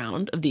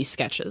background of these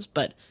sketches,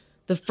 but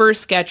the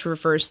first sketch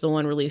refers to the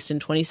one released in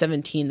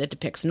 2017 that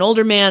depicts an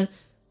older man.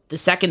 The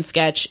second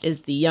sketch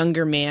is the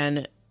younger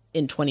man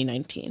in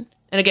 2019.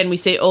 And again, we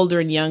say older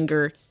and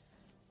younger.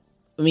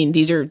 I mean,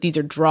 these are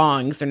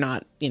drawings. They're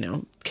not,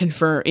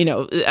 confirm.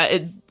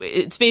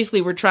 It's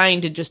basically we're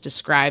trying to just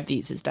describe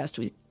these as best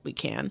we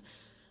can.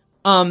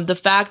 The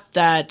fact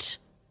that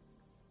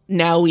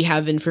now we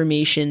have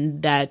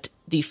information that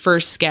the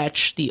first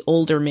sketch, the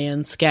older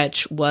man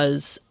sketch,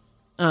 was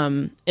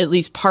at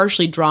least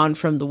partially drawn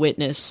from the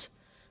witness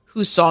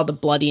who saw the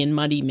bloody and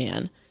muddy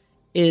man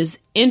is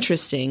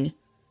interesting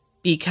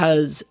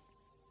because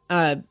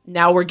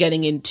now we're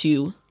getting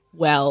into,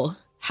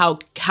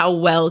 how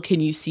well can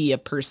you see a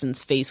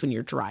person's face when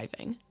you're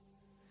driving?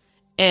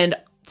 And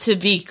to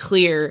be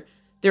clear,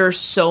 there are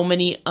so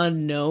many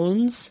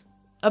unknowns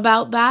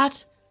about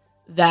that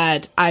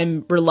that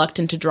I'm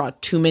reluctant to draw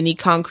too many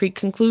concrete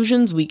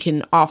conclusions. We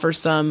can offer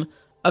some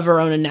of our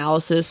own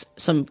analysis,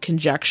 some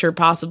conjecture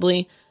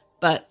possibly,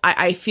 but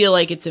I feel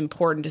like it's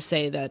important to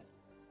say that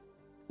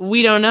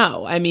we don't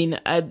know. I mean,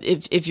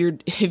 if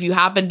you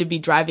happen to be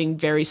driving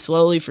very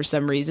slowly for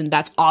some reason,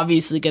 that's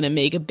obviously going to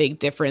make a big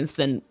difference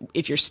than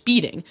if you're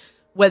speeding.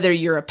 Whether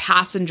you're a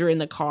passenger in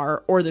the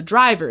car or the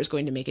driver is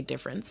going to make a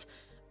difference.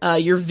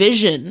 Your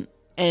vision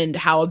and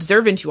how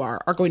observant you are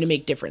going to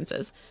make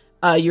differences.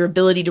 Your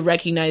ability to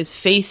recognize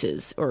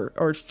faces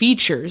or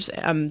features,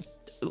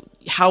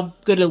 how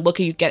good a look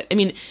you get. I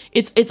mean,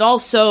 it's all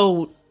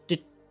so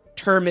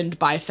determined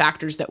by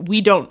factors that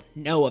we don't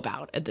know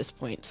about at this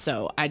point.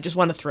 So I just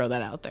want to throw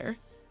that out there.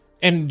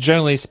 And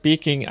generally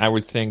speaking, I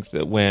would think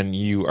that when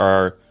you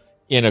are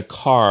in a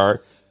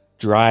car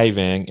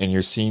driving and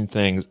you're seeing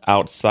things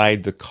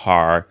outside the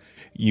car,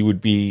 you would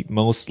be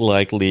most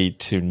likely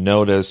to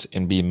notice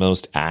and be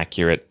most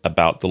accurate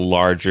about the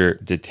larger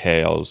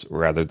details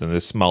rather than the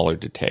smaller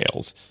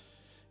details.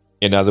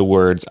 In other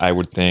words, I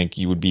would think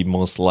you would be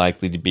most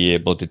likely to be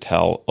able to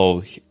tell,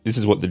 oh, this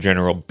is what the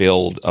general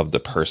build of the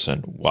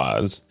person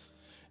was,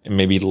 and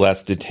maybe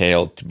less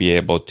detailed to be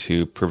able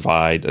to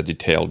provide a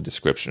detailed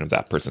description of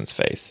that person's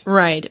face.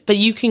 Right. But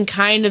you can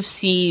kind of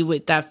see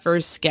with that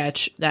first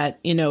sketch that,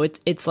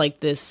 it's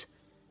like this,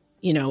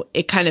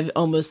 it kind of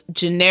almost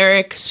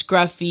generic,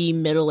 scruffy,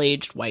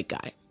 middle-aged white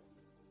guy.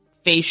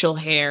 Facial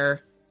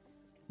hair.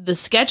 The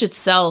sketch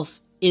itself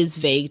is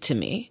vague to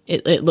me.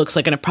 It looks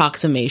like an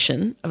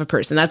approximation of a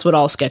person. That's what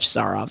all sketches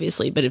are,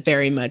 obviously, but it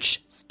very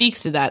much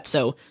speaks to that.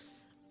 So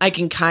I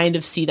can kind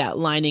of see that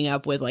lining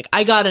up with, like,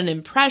 I got an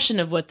impression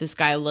of what this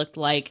guy looked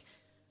like,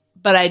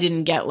 but I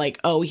didn't get, like,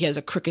 oh, he has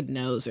a crooked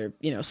nose or,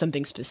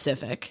 something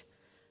specific.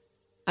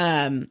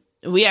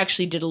 We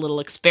actually did a little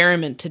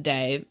experiment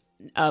today,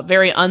 a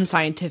very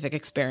unscientific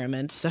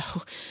experiment, so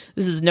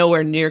this is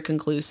nowhere near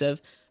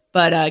conclusive.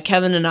 But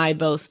Kevin and I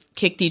both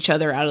kicked each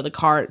other out of the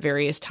car at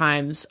various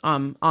times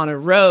on a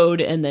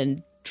road and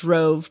then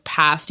drove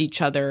past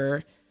each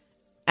other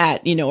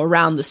at,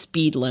 around the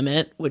speed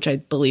limit, which I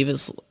believe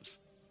is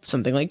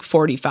something like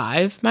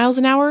 45 miles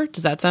an hour.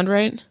 Does that sound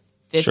right?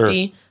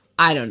 50? Sure.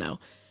 I don't know.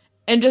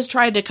 And just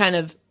tried to kind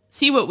of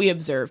see what we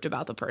observed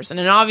about the person.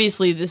 And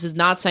obviously this is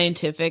not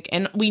scientific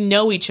and we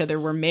know each other.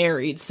 We're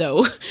married.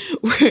 So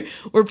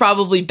we're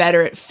probably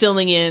better at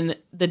filling in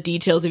the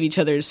details of each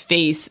other's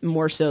face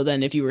more so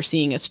than if you were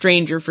seeing a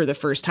stranger for the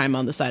first time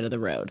on the side of the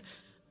road.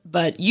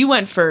 But you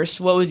went first.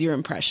 What was your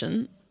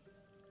impression?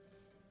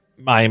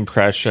 My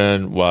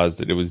impression was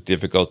that it was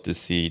difficult to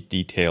see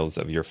details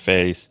of your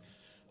face.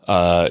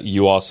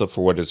 You also,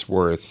 for what it's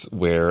worth,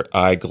 wear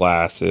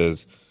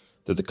eyeglasses,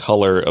 that the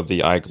color of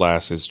the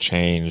eyeglasses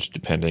changed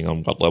depending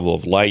on what level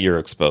of light you're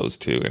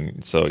exposed to.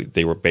 And so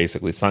they were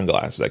basically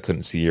sunglasses. I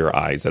couldn't see your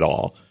eyes at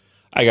all.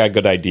 I got a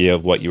good idea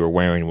of what you were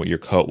wearing, what your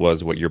coat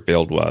was, what your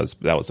build was,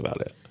 but that was about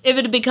it. If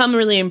it had become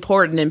really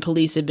important and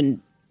police had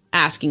been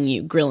asking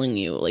you, grilling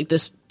you, like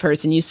this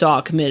person you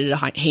saw committed a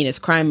heinous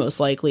crime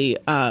most likely,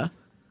 can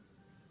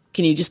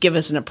you just give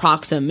us an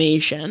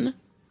approximation?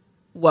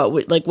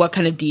 What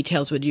kind of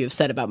details would you have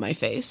said about my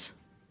face?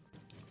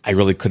 I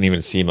really couldn't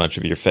even see much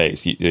of your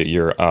face.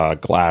 Your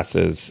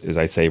glasses, as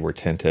I say, were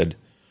tinted.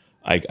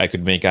 I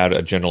could make out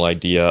a general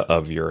idea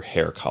of your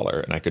hair color,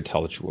 and I could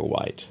tell that you were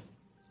white.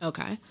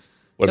 Okay.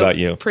 What about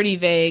you? Pretty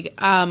vague.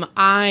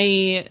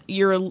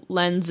 Your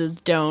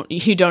lenses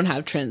you don't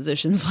have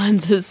transitions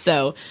lenses,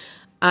 so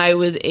I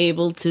was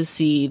able to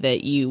see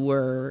that you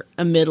were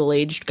a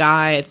middle-aged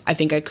guy. I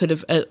think I could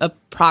have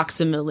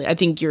approximately, I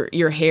think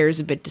your hair is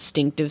a bit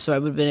distinctive, so I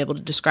would have been able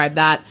to describe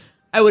that.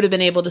 I would have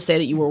been able to say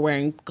that you were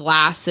wearing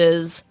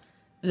glasses,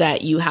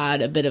 that you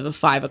had a bit of a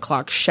 5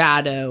 o'clock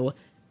shadow,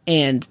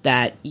 and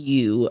that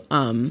you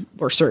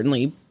were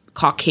certainly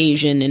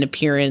Caucasian in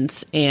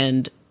appearance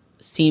and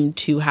seemed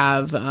to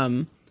have,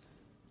 I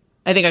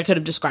think I could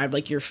have described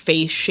like your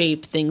face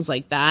shape, things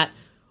like that.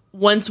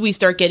 Once we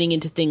start getting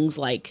into things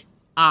like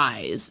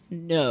eyes,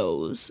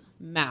 nose,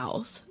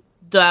 mouth,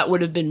 that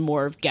would have been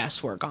more of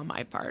guesswork on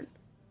my part.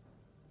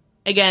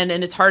 Again,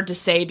 and it's hard to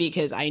say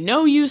because I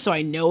know you, so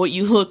I know what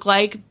you look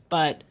like,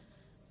 but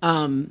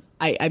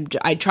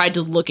I tried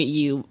to look at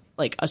you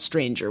like a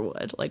stranger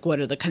would. Like, what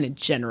are the kind of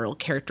general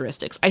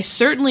characteristics? I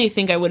certainly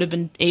think I would have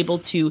been able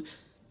to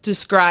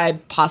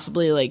describe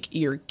possibly like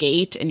your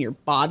gait and your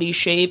body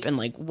shape and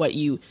like what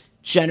you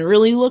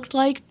generally looked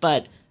like,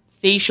 but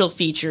facial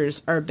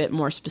features are a bit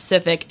more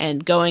specific,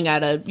 and going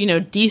at a,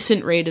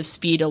 decent rate of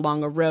speed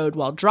along a road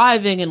while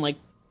driving and like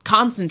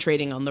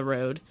concentrating on the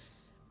road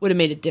would have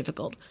made it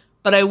difficult.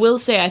 But I will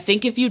say, I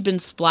think if you'd been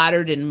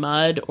splattered in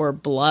mud or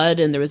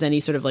blood and there was any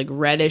sort of like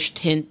reddish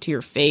tint to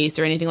your face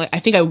or anything I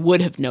think I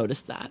would have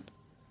noticed that,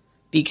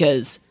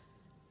 because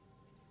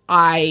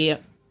we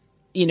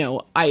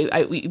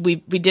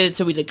did it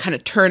so we could kind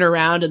of turn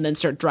around and then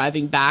start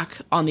driving back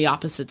on the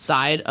opposite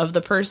side of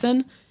the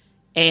person.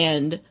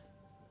 And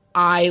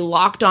I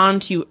locked on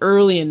to you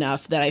early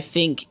enough that I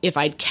think if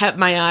I'd kept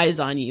my eyes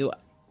on you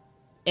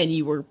and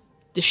you were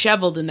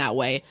disheveled in that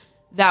way,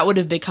 that would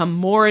have become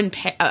more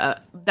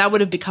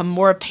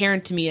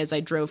apparent to me as I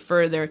drove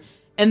further,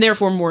 and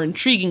therefore more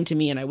intriguing to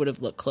me, and I would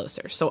have looked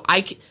closer. So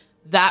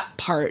that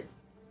part,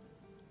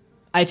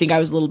 I think I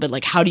was a little bit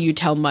like, how do you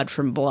tell mud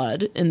from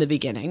blood in the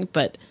beginning?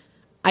 But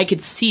I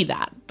could see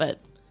that. But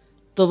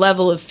the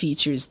level of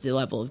features, the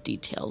level of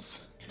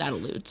details, that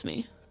eludes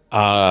me.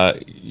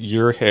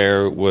 Your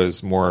hair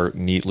was more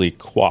neatly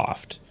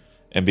coiffed.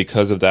 And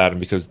because of that, and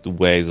because the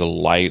way the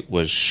light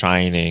was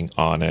shining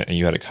on it, and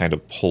you had it kind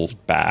of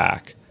pulled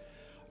back,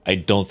 I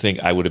don't think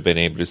I would have been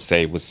able to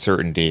say with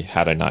certainty,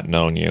 had I not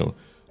known you,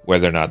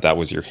 whether or not that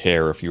was your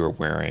hair if you were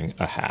wearing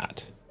a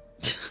hat.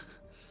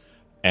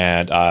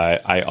 And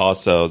I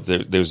also,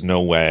 there's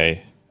no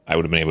way I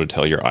would have been able to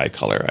tell your eye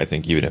color, I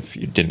think, even if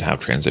you didn't have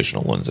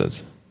transitional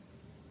lenses.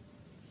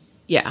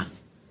 Yeah.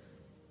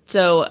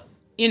 So,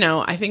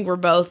 I think we're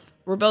both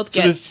what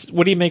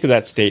do you make of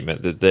that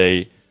statement, that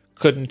they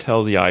couldn't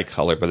tell the eye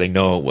color, but they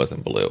know it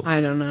wasn't blue? I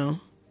don't know.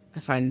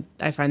 I find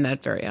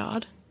that very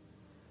odd.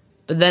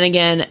 But then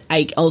again,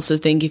 I also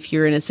think if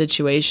you're in a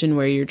situation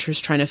where you're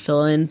just trying to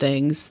fill in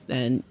things,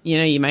 then,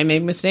 you might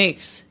make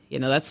mistakes.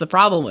 That's the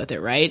problem with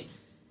it, right?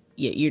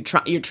 You're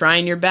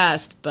trying your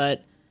best,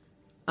 but,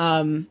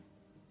 and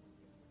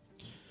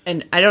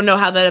I don't know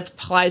how that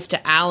applies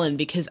to Alan,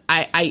 because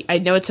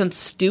I know it sounds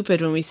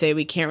stupid when we say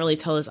we can't really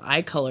tell his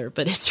eye color,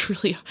 but it's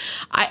really,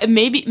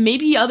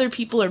 maybe other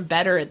people are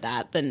better at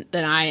that than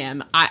I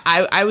am.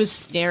 I was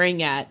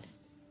staring at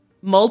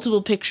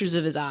multiple pictures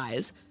of his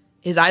eyes.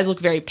 His eyes look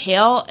very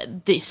pale.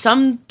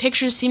 Some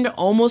pictures seem to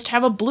almost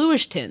have a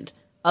bluish tint.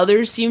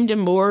 Others seem to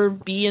more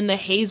be in the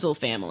hazel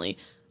family.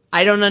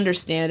 I don't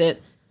understand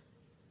it.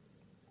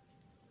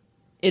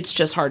 It's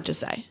just hard to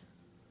say.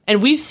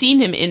 And we've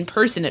seen him in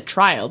person at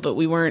trial, but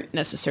we weren't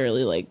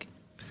necessarily like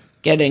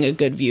getting a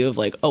good view of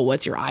like, oh,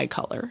 what's your eye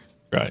color?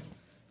 Right.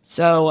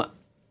 So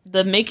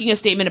the making a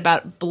statement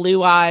about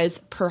blue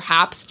eyes,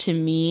 perhaps to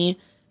me,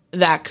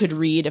 that could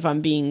read, if I'm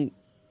being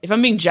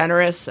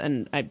generous,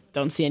 and I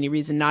don't see any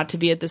reason not to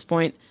be at this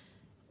point,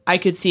 I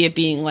could see it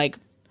being like,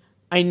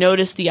 I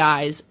noticed the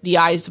eyes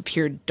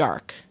appeared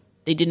dark.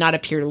 They did not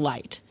appear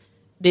light.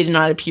 They did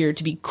not appear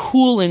to be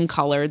cool in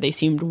color. They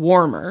seemed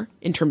warmer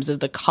in terms of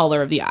the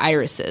color of the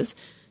irises.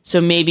 So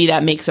maybe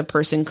that makes a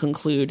person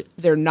conclude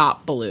they're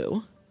not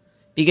blue,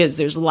 because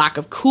there's a lack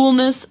of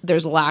coolness.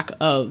 There's a lack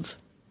of,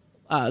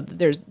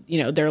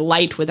 they're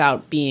light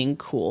without being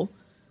cool.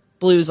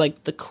 Blue is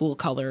like the cool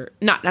color.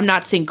 I'm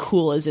not saying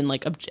cool as in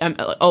like,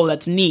 oh,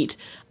 that's neat.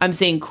 I'm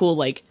saying cool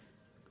like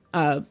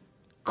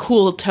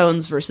cool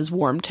tones versus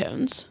warm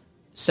tones.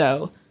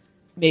 So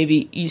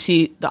maybe you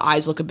see the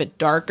eyes look a bit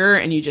darker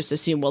and you just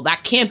assume, well,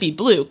 that can't be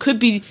blue. Could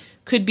be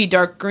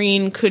dark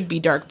green, could be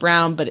dark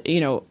brown, but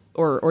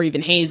or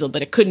even hazel,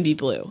 but it couldn't be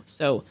blue.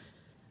 So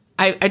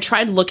I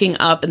tried looking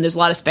up, and there's a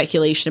lot of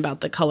speculation about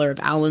the color of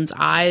Alan's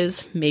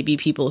eyes. Maybe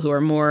people who are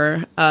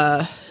more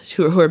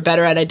who are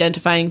better at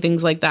identifying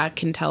things like that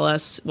can tell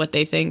us what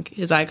they think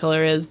his eye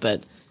color is,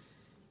 but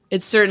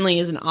it certainly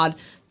is an odd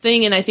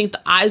thing, and I think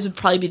the eyes would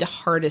probably be the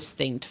hardest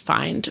thing to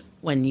find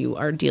when you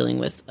are dealing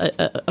with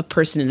a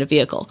person in a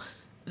vehicle.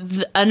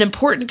 An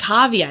important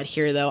caveat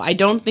here, though, I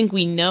don't think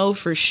we know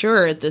for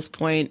sure at this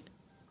point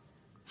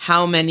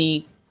how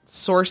many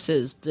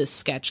sources this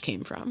sketch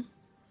came from.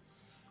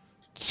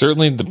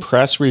 Certainly the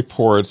press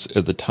reports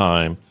at the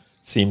time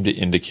seem to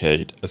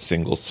indicate a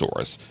single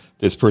source.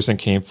 This person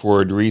came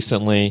forward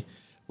recently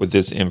with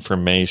this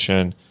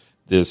information.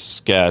 This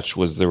sketch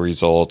was the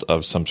result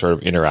of some sort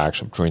of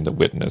interaction between the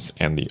witness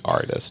and the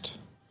artist.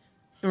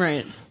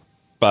 Right.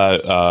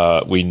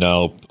 But we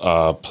know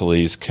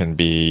police can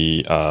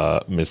be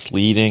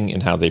misleading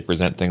in how they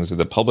present things to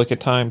the public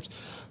at times,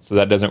 so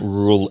that doesn't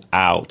rule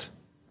out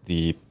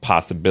the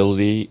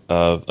possibility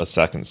of a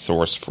second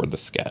source for the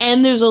sketch.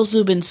 And there's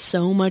also been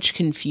so much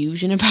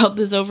confusion about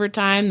this over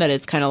time that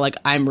it's kind of like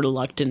I'm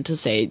reluctant to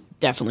say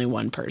definitely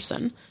one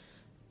person.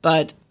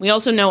 But we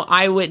also know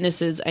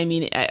eyewitnesses. I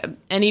mean,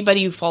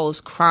 anybody who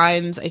follows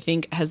crimes, I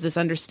think, has this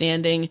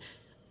understanding.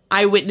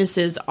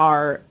 Eyewitnesses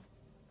are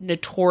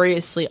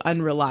notoriously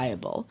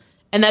unreliable.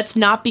 And that's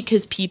not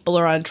because people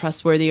are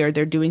untrustworthy or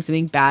they're doing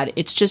something bad.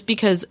 It's just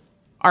because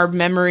our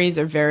memories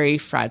are very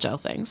fragile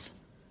things.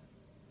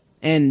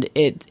 And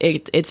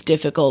it's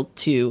difficult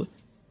to...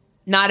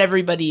 Not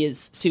everybody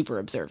is super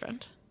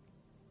observant.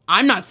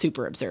 I'm not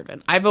super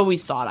observant. I've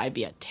always thought I'd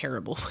be a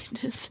terrible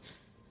witness.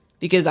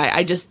 Because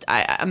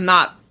I'm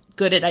not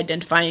good at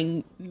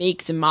identifying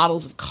makes and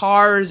models of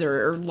cars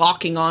or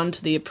locking on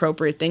to the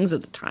appropriate things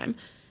at the time.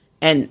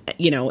 And,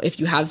 if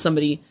you have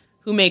somebody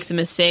who makes a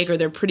mistake or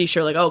they're pretty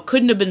sure, like, oh, it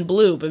couldn't have been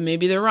blue, but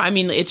maybe they're wrong. I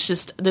mean, it's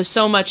just, there's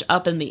so much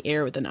up in the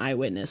air with an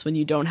eyewitness when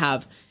you don't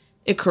have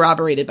it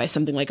corroborated by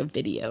something like a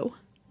video.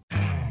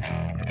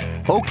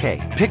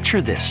 Okay, picture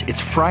this.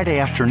 It's Friday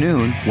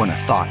afternoon when a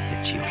thought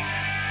hits you.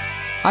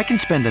 I can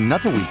spend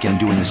another weekend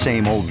doing the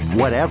same old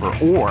whatever,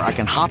 or I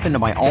can hop into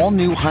my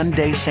all-new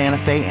Hyundai Santa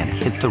Fe and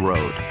hit the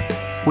road.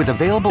 With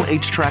available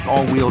H-Track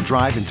all-wheel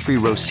drive and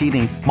 3-row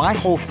seating, my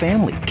whole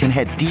family can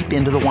head deep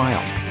into the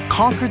wild.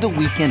 Conquer the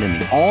weekend in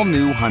the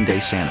all-new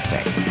Hyundai Santa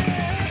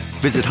Fe.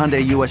 Visit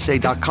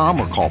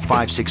HyundaiUSA.com or call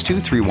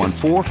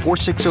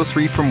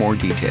 562-314-4603 for more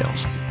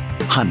details.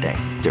 Hyundai,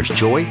 there's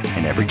joy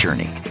in every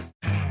journey.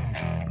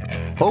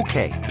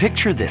 Okay,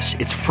 picture this.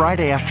 It's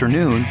Friday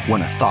afternoon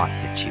when a thought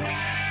hits you.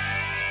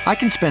 I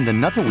can spend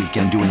another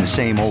weekend doing the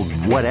same old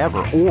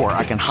whatever, or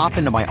I can hop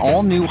into my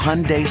all-new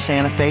Hyundai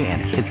Santa Fe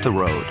and hit the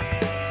road.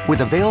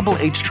 With available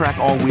H-Track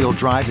all-wheel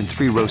drive and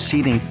 3-row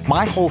seating,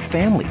 my whole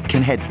family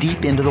can head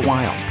deep into the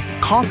wild.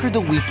 Conquer the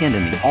weekend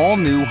in the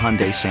all-new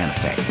Hyundai Santa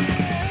Fe.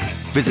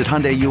 Visit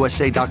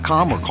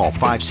HyundaiUSA.com or call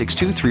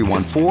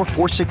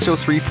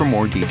 562-314-4603 for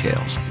more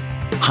details.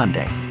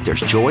 Hyundai, there's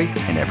joy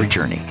in every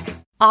journey.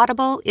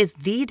 Audible is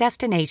the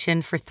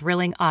destination for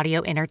thrilling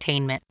audio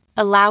entertainment.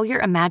 Allow your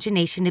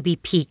imagination to be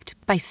piqued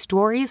by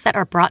stories that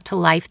are brought to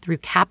life through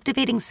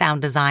captivating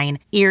sound design,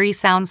 eerie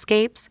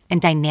soundscapes,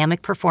 and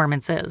dynamic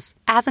performances.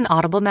 As an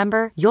Audible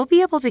member, you'll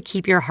be able to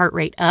keep your heart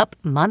rate up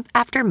month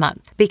after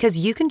month because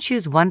you can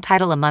choose one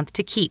title a month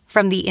to keep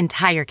from the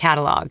entire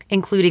catalog,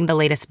 including the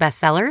latest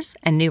bestsellers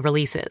and new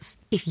releases.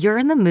 If you're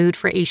in the mood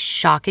for a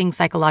shocking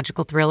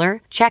psychological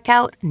thriller, check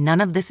out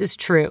None of This Is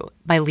True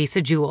by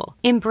Lisa Jewell.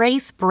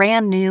 Embrace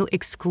brand new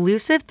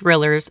exclusive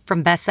thrillers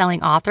from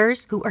best-selling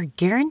authors who are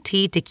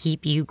guaranteed to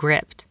keep you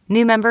gripped.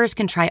 New members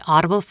can try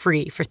Audible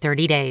free for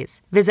 30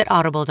 days. Visit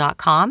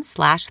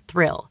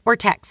audible.com/thrill or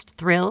text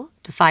thrill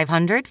to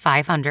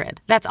 500-500.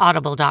 That's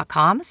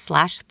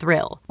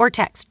audible.com/thrill or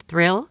text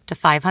thrill to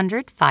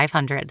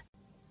 500-500.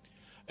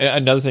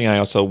 Another thing I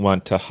also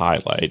want to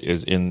highlight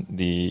is in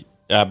the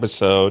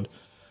episode,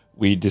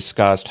 we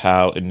discussed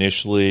how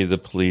initially the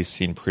police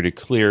seemed pretty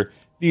clear.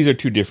 These are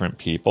two different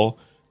people.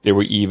 There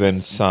were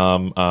even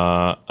some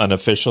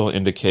unofficial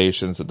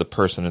indications that the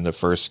person in the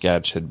first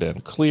sketch had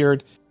been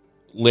cleared.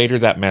 Later,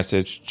 that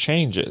message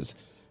changes,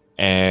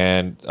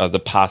 and the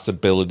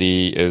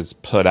possibility is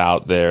put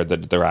out there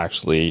that they're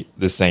actually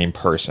the same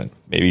person,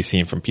 maybe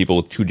seen from people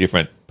with two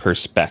different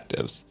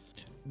perspectives.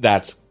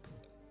 That's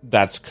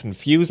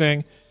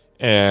confusing,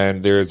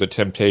 and there is a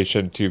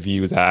temptation to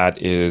view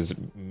that as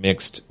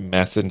mixed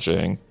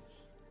messaging.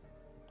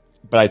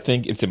 But I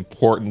think it's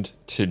important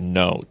to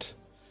note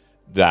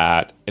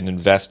that an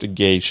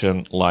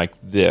investigation like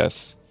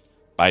this,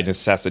 by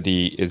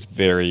necessity, is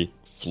very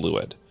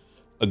fluid.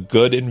 A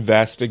good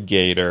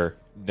investigator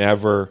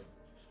never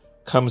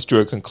comes to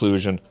a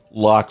conclusion,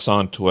 locks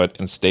onto it,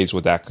 and stays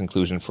with that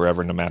conclusion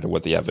forever, no matter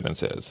what the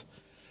evidence is.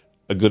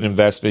 A good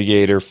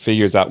investigator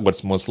figures out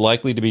what's most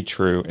likely to be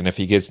true, and if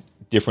he gets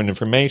different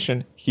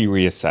information, he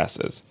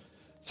reassesses.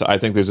 So I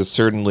think there's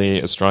certainly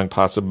a strong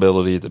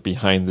possibility that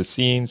behind the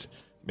scenes,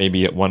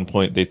 maybe at one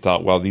point they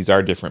thought, well, these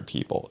are different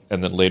people.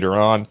 And then later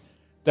on,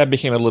 that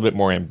became a little bit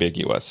more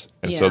ambiguous.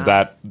 And so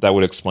that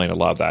would explain a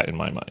lot of that in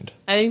my mind.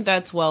 I think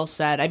that's well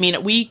said. I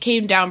mean, we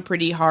came down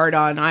pretty hard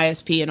on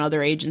ISP and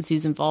other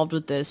agencies involved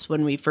with this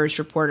when we first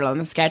reported on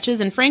the sketches.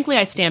 And frankly,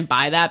 I stand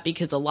by that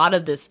because a lot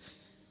of this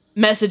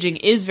messaging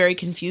is very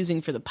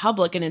confusing for the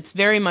public. And it's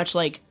very much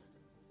like,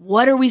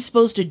 what are we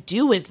supposed to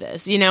do with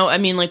this? You know, I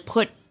mean, like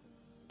put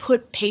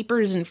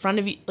papers in front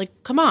of you. Like,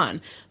 come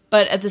on.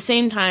 But at the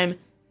same time,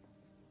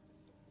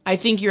 I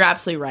think you're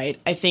absolutely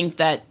right. I think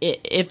that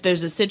if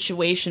there's a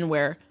situation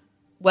where,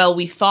 well,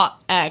 we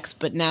thought X,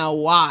 but now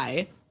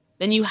Y,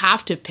 then you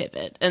have to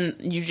pivot. And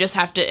you just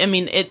have to, I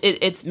mean,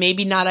 it's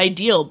maybe not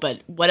ideal, but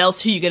what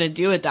else are you going to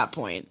do at that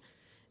point?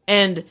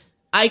 And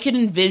I can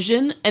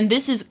envision, and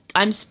this is,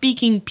 I'm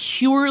speaking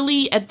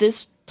purely at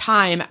this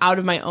time out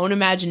of my own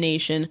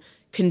imagination,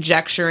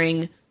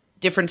 conjecturing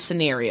different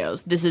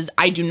scenarios. This is,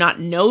 I do not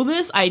know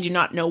this. I do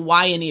not know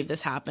why any of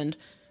this happened.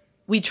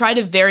 We try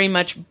to very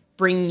much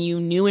bring you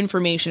new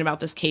information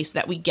about this case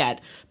that we get,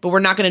 but we're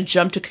not going to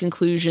jump to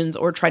conclusions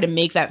or try to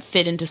make that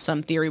fit into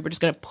some theory. We're just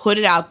going to put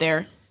it out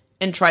there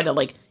and try to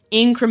like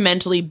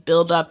incrementally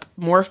build up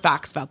more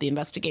facts about the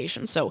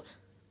investigation. So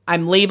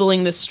I'm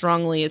labeling this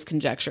strongly as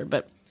conjecture,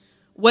 but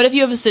what if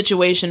you have a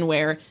situation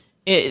where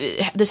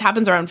this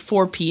happens around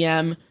 4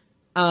 p.m.,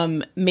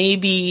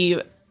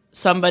 maybe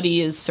somebody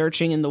is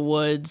searching in the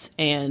woods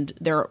and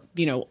the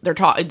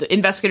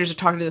investigators are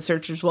talking to the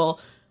searchers.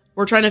 Well,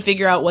 we're trying to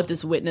figure out what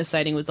this witness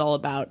sighting was all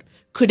about.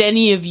 Could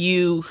any of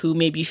you who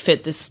maybe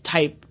fit this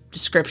type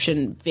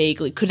description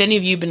vaguely, could any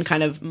of you been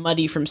kind of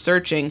muddy from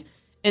searching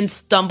and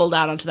stumbled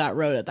out onto that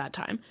road at that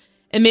time?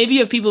 And maybe you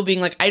have people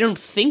being like, I don't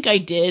think I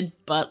did,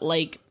 but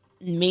like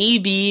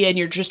maybe, and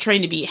you're just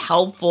trying to be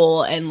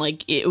helpful and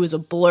like it was a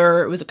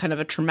blur. It was a kind of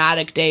a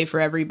traumatic day for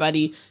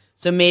everybody.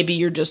 So maybe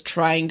you're just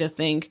trying to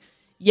think,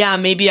 yeah,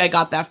 maybe I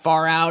got that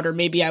far out, or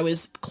maybe I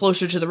was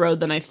closer to the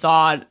road than I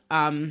thought.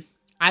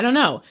 I don't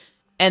know.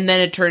 And then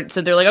it turns,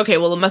 so they're like, okay,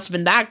 well, it must have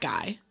been that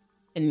guy.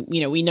 And, you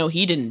know, we know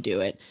he didn't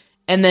do it.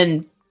 And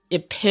then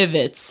it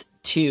pivots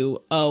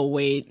to, oh,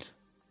 wait,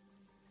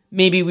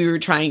 maybe we were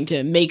trying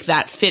to make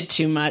that fit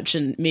too much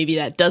and maybe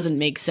that doesn't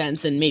make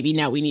sense. And maybe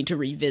now we need to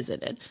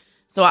revisit it.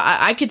 So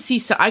I could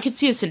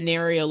see a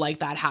scenario like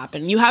that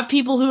happen. You have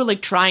people who are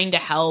like trying to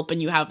help,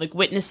 and you have like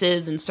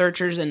witnesses and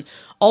searchers and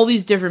all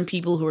these different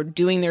people who are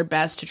doing their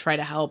best to try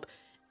to help.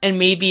 and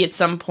maybe at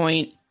some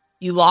point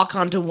you lock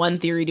onto one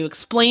theory to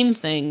explain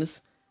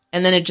things,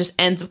 and then it just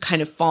ends up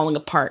kind of falling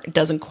apart. It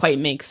doesn't quite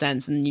make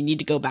sense, and you need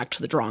to go back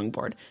to the drawing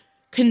board.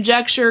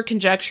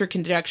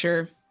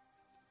 Conjecture.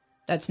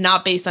 That's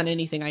not based on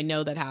anything I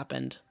know that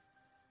happened.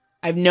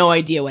 I have no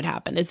idea what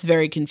happened. It's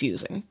very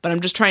confusing, but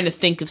I'm just trying to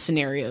think of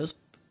scenarios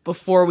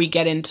before we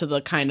get into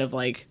the kind of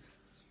like,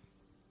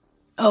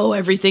 oh,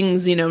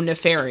 everything's,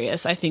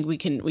 nefarious. I think we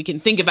can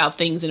think about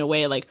things in a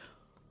way like,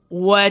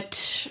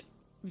 what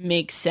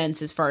makes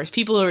sense as far as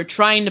people who are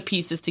trying to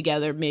piece this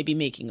together maybe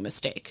making a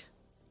mistake.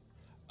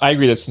 I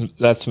agree.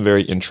 That's some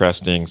very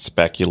interesting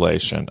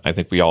speculation. I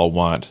think we all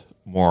want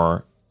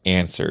more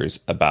answers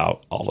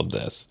about all of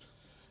this.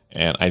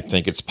 And I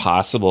think it's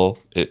possible,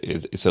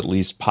 it's at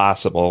least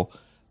possible,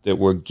 that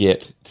we'll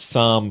get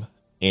some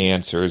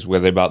answers,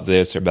 whether about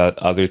this or about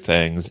other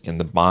things, in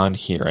the bond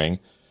hearing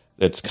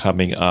that's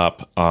coming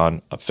up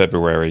on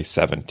February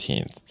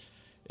 17th.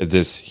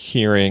 This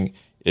hearing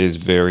is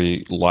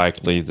very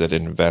likely that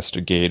an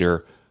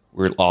investigator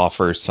will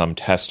offer some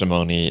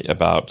testimony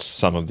about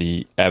some of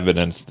the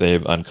evidence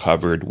they've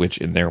uncovered, which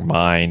in their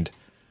mind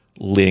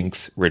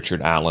links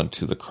Richard Allen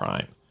to the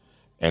crime.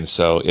 And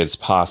so it's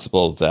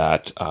possible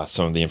that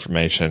some of the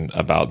information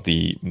about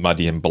the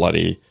muddy and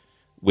bloody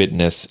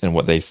witness and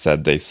what they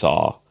said they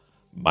saw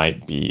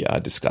might be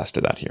discussed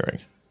at that hearing.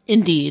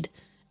 Indeed.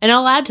 And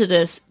I'll add to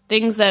this,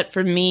 things that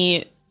for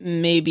me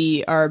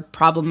maybe are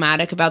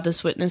problematic about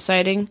this witness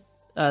sighting.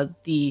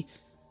 The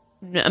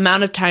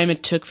amount of time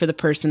it took for the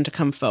person to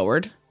come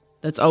forward.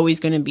 That's always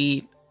going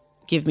to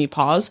give me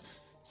pause.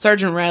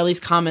 Sergeant Riley's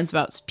comments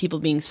about people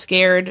being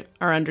scared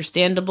are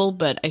understandable,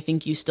 but I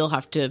think you still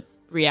have to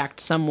react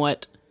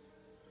somewhat,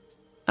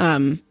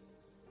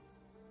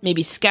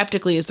 maybe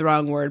skeptically is the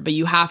wrong word, but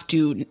you have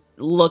to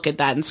look at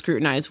that and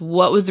scrutinize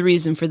what was the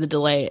reason for the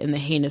delay in the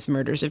heinous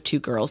murders of two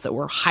girls that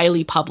were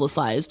highly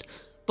publicized,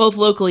 both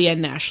locally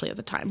and nationally at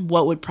the time.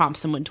 What would prompt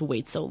someone to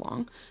wait so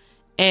long?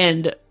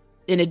 And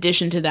in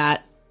addition to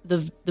that,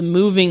 the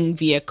moving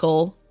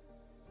vehicle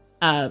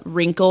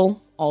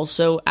wrinkle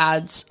also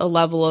adds a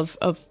level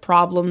of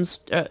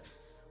problems,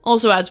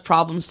 also adds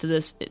problems to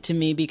this, to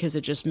me, because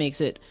it just makes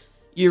it,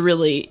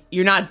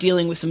 you're not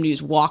dealing with somebody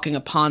who's walking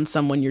upon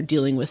someone. You're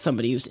dealing with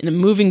somebody who's in a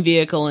moving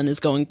vehicle and is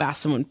going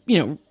past someone,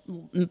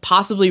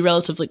 possibly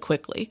relatively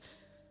quickly.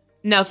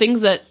 Now,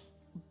 things that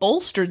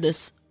bolstered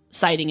this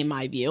sighting, in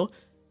my view,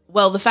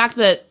 well, the fact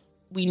that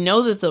we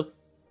know that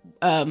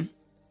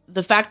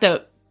the fact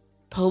that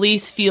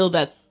police feel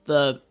that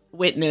the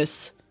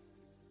witness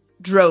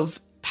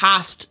drove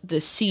past the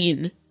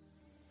scene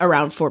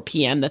around 4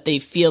 p.m., that they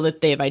feel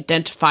that they've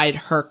identified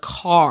her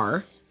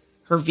car,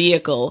 her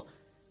vehicle,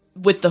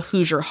 with the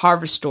Hoosier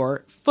Harvest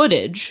Store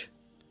footage,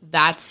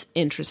 that's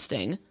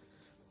interesting.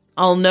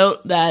 I'll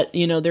note that,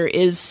 there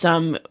is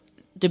some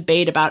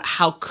debate about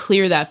how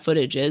clear that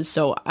footage is.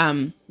 So,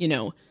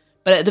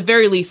 but at the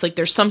very least, like,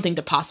 there's something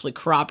to possibly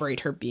corroborate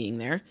her being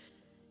there.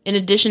 In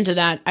addition to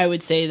that, I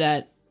would say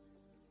that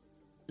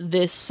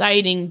this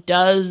sighting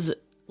does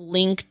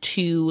link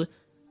to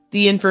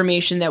the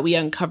information that we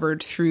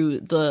uncovered through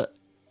the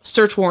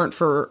search warrant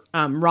for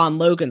Ron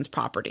Logan's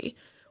property,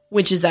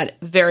 which is that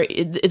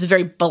it's a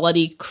very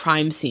bloody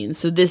crime scene.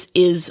 So this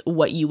is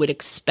what you would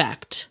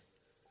expect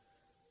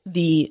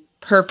the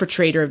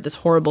perpetrator of this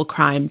horrible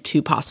crime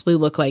to possibly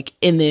look like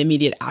in the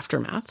immediate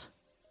aftermath.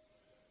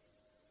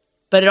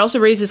 But it also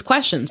raises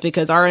questions,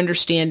 because our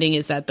understanding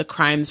is that the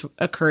crimes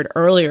occurred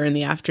earlier in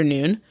the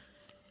afternoon,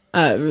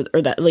 or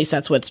that at least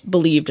that's what's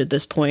believed at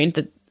this point,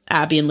 that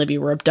Abby and Libby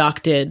were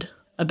abducted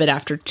a bit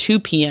after 2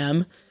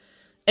 p.m.,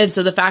 and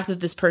so the fact that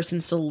this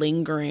person's still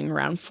lingering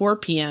around 4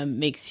 p.m.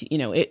 makes,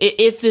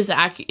 if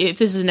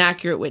this is an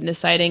accurate witness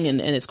sighting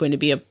and it's going to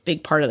be a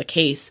big part of the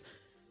case,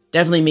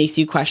 definitely makes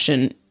you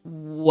question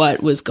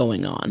what was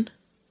going on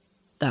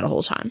that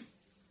whole time.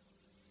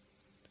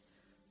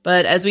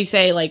 But as we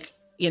say,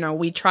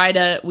 we try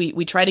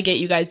to get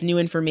you guys new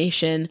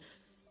information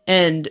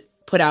and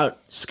put out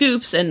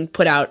scoops and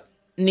put out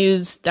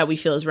news that we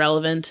feel is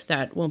relevant,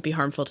 that won't be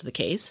harmful to the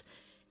case.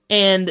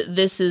 And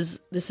this is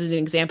an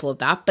example of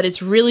that, but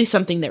it's really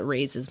something that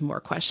raises more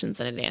questions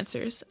than it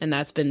answers. And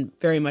that's been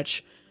very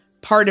much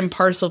part and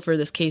parcel for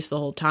this case the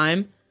whole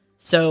time.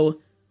 So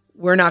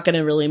we're not going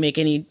to really make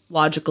any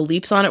logical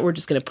leaps on it. We're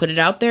just going to put it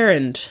out there,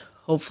 and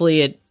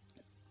hopefully it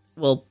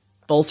will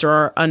bolster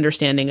our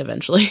understanding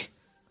eventually.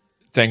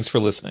 Thanks for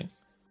listening.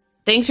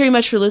 Thanks very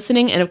much for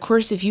listening. And of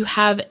course, if you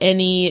have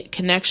any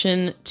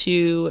connection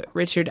to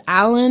Richard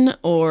Allen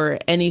or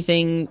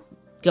anything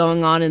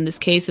going on in this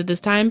case at this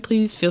time,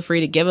 please feel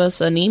free to give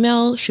us an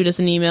email. Shoot us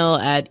an email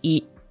at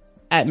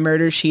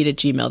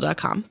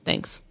murdersheet@gmail.com.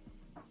 Thanks.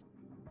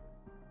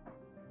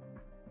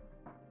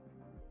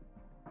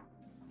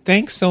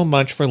 Thanks so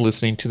much for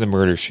listening to The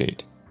Murder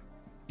Sheet.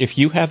 If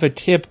you have a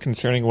tip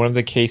concerning one of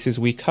the cases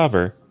we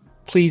cover,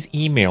 please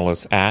email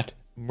us at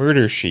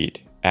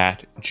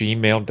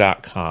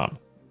murdersheet@gmail.com.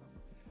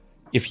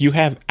 If you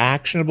have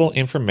actionable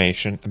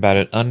information about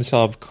an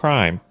unsolved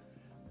crime,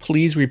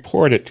 please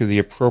report it to the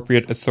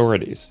appropriate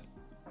authorities.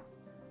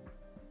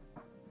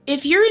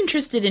 If you're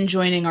interested in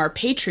joining our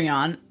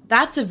Patreon,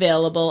 that's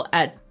available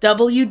at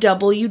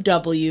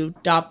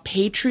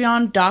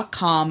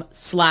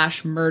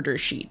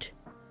www.patreon.com/murdersheet.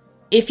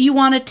 If you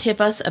want to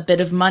tip us a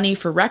bit of money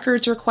for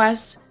records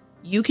requests,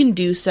 you can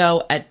do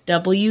so at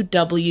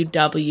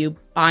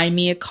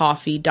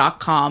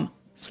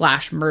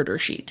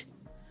www.buymeacoffee.com/murdersheet.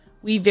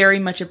 We very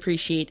much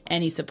appreciate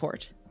any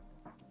support.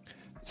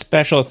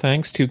 Special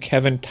thanks to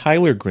Kevin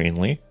Tyler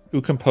Greenlee,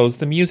 who composed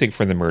the music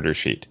for the Murder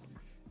Sheet,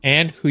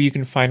 and who you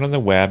can find on the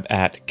web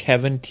at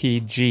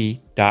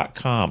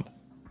kevintg.com.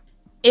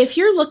 If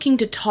you're looking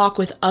to talk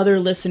with other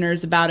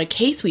listeners about a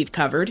case we've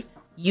covered,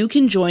 you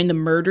can join the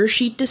Murder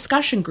Sheet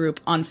discussion group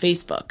on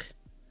Facebook.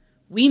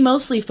 We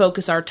mostly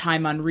focus our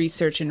time on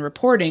research and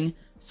reporting,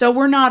 so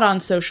we're not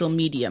on social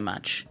media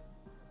much.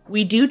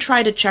 We do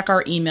try to check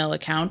our email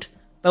account,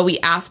 but we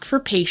ask for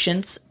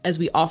patience as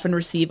we often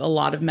receive a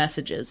lot of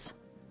messages.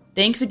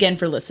 Thanks again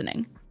for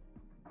listening.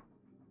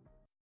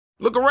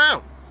 Look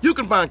around. You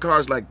can find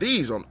cars like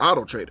these on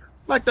AutoTrader,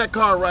 like that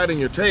car right in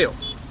your tail.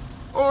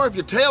 Or if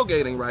you're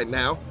tailgating right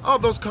now, all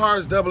those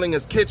cars doubling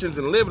as kitchens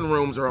and living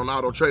rooms are on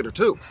AutoTrader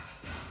too.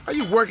 Are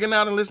you working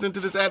out and listening to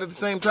this ad at the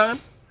same time?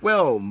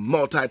 Well,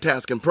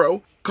 multitasking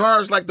pro,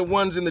 cars like the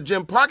ones in the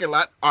gym parking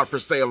lot are for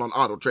sale on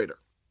AutoTrader.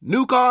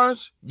 New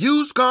cars,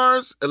 used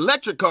cars,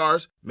 electric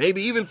cars,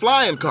 maybe even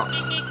flying cars.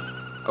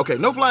 Okay,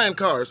 no flying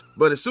cars,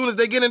 but as soon as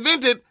they get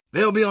invented,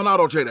 they'll be on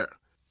AutoTrader.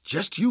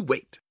 Just you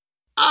wait.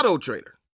 AutoTrader.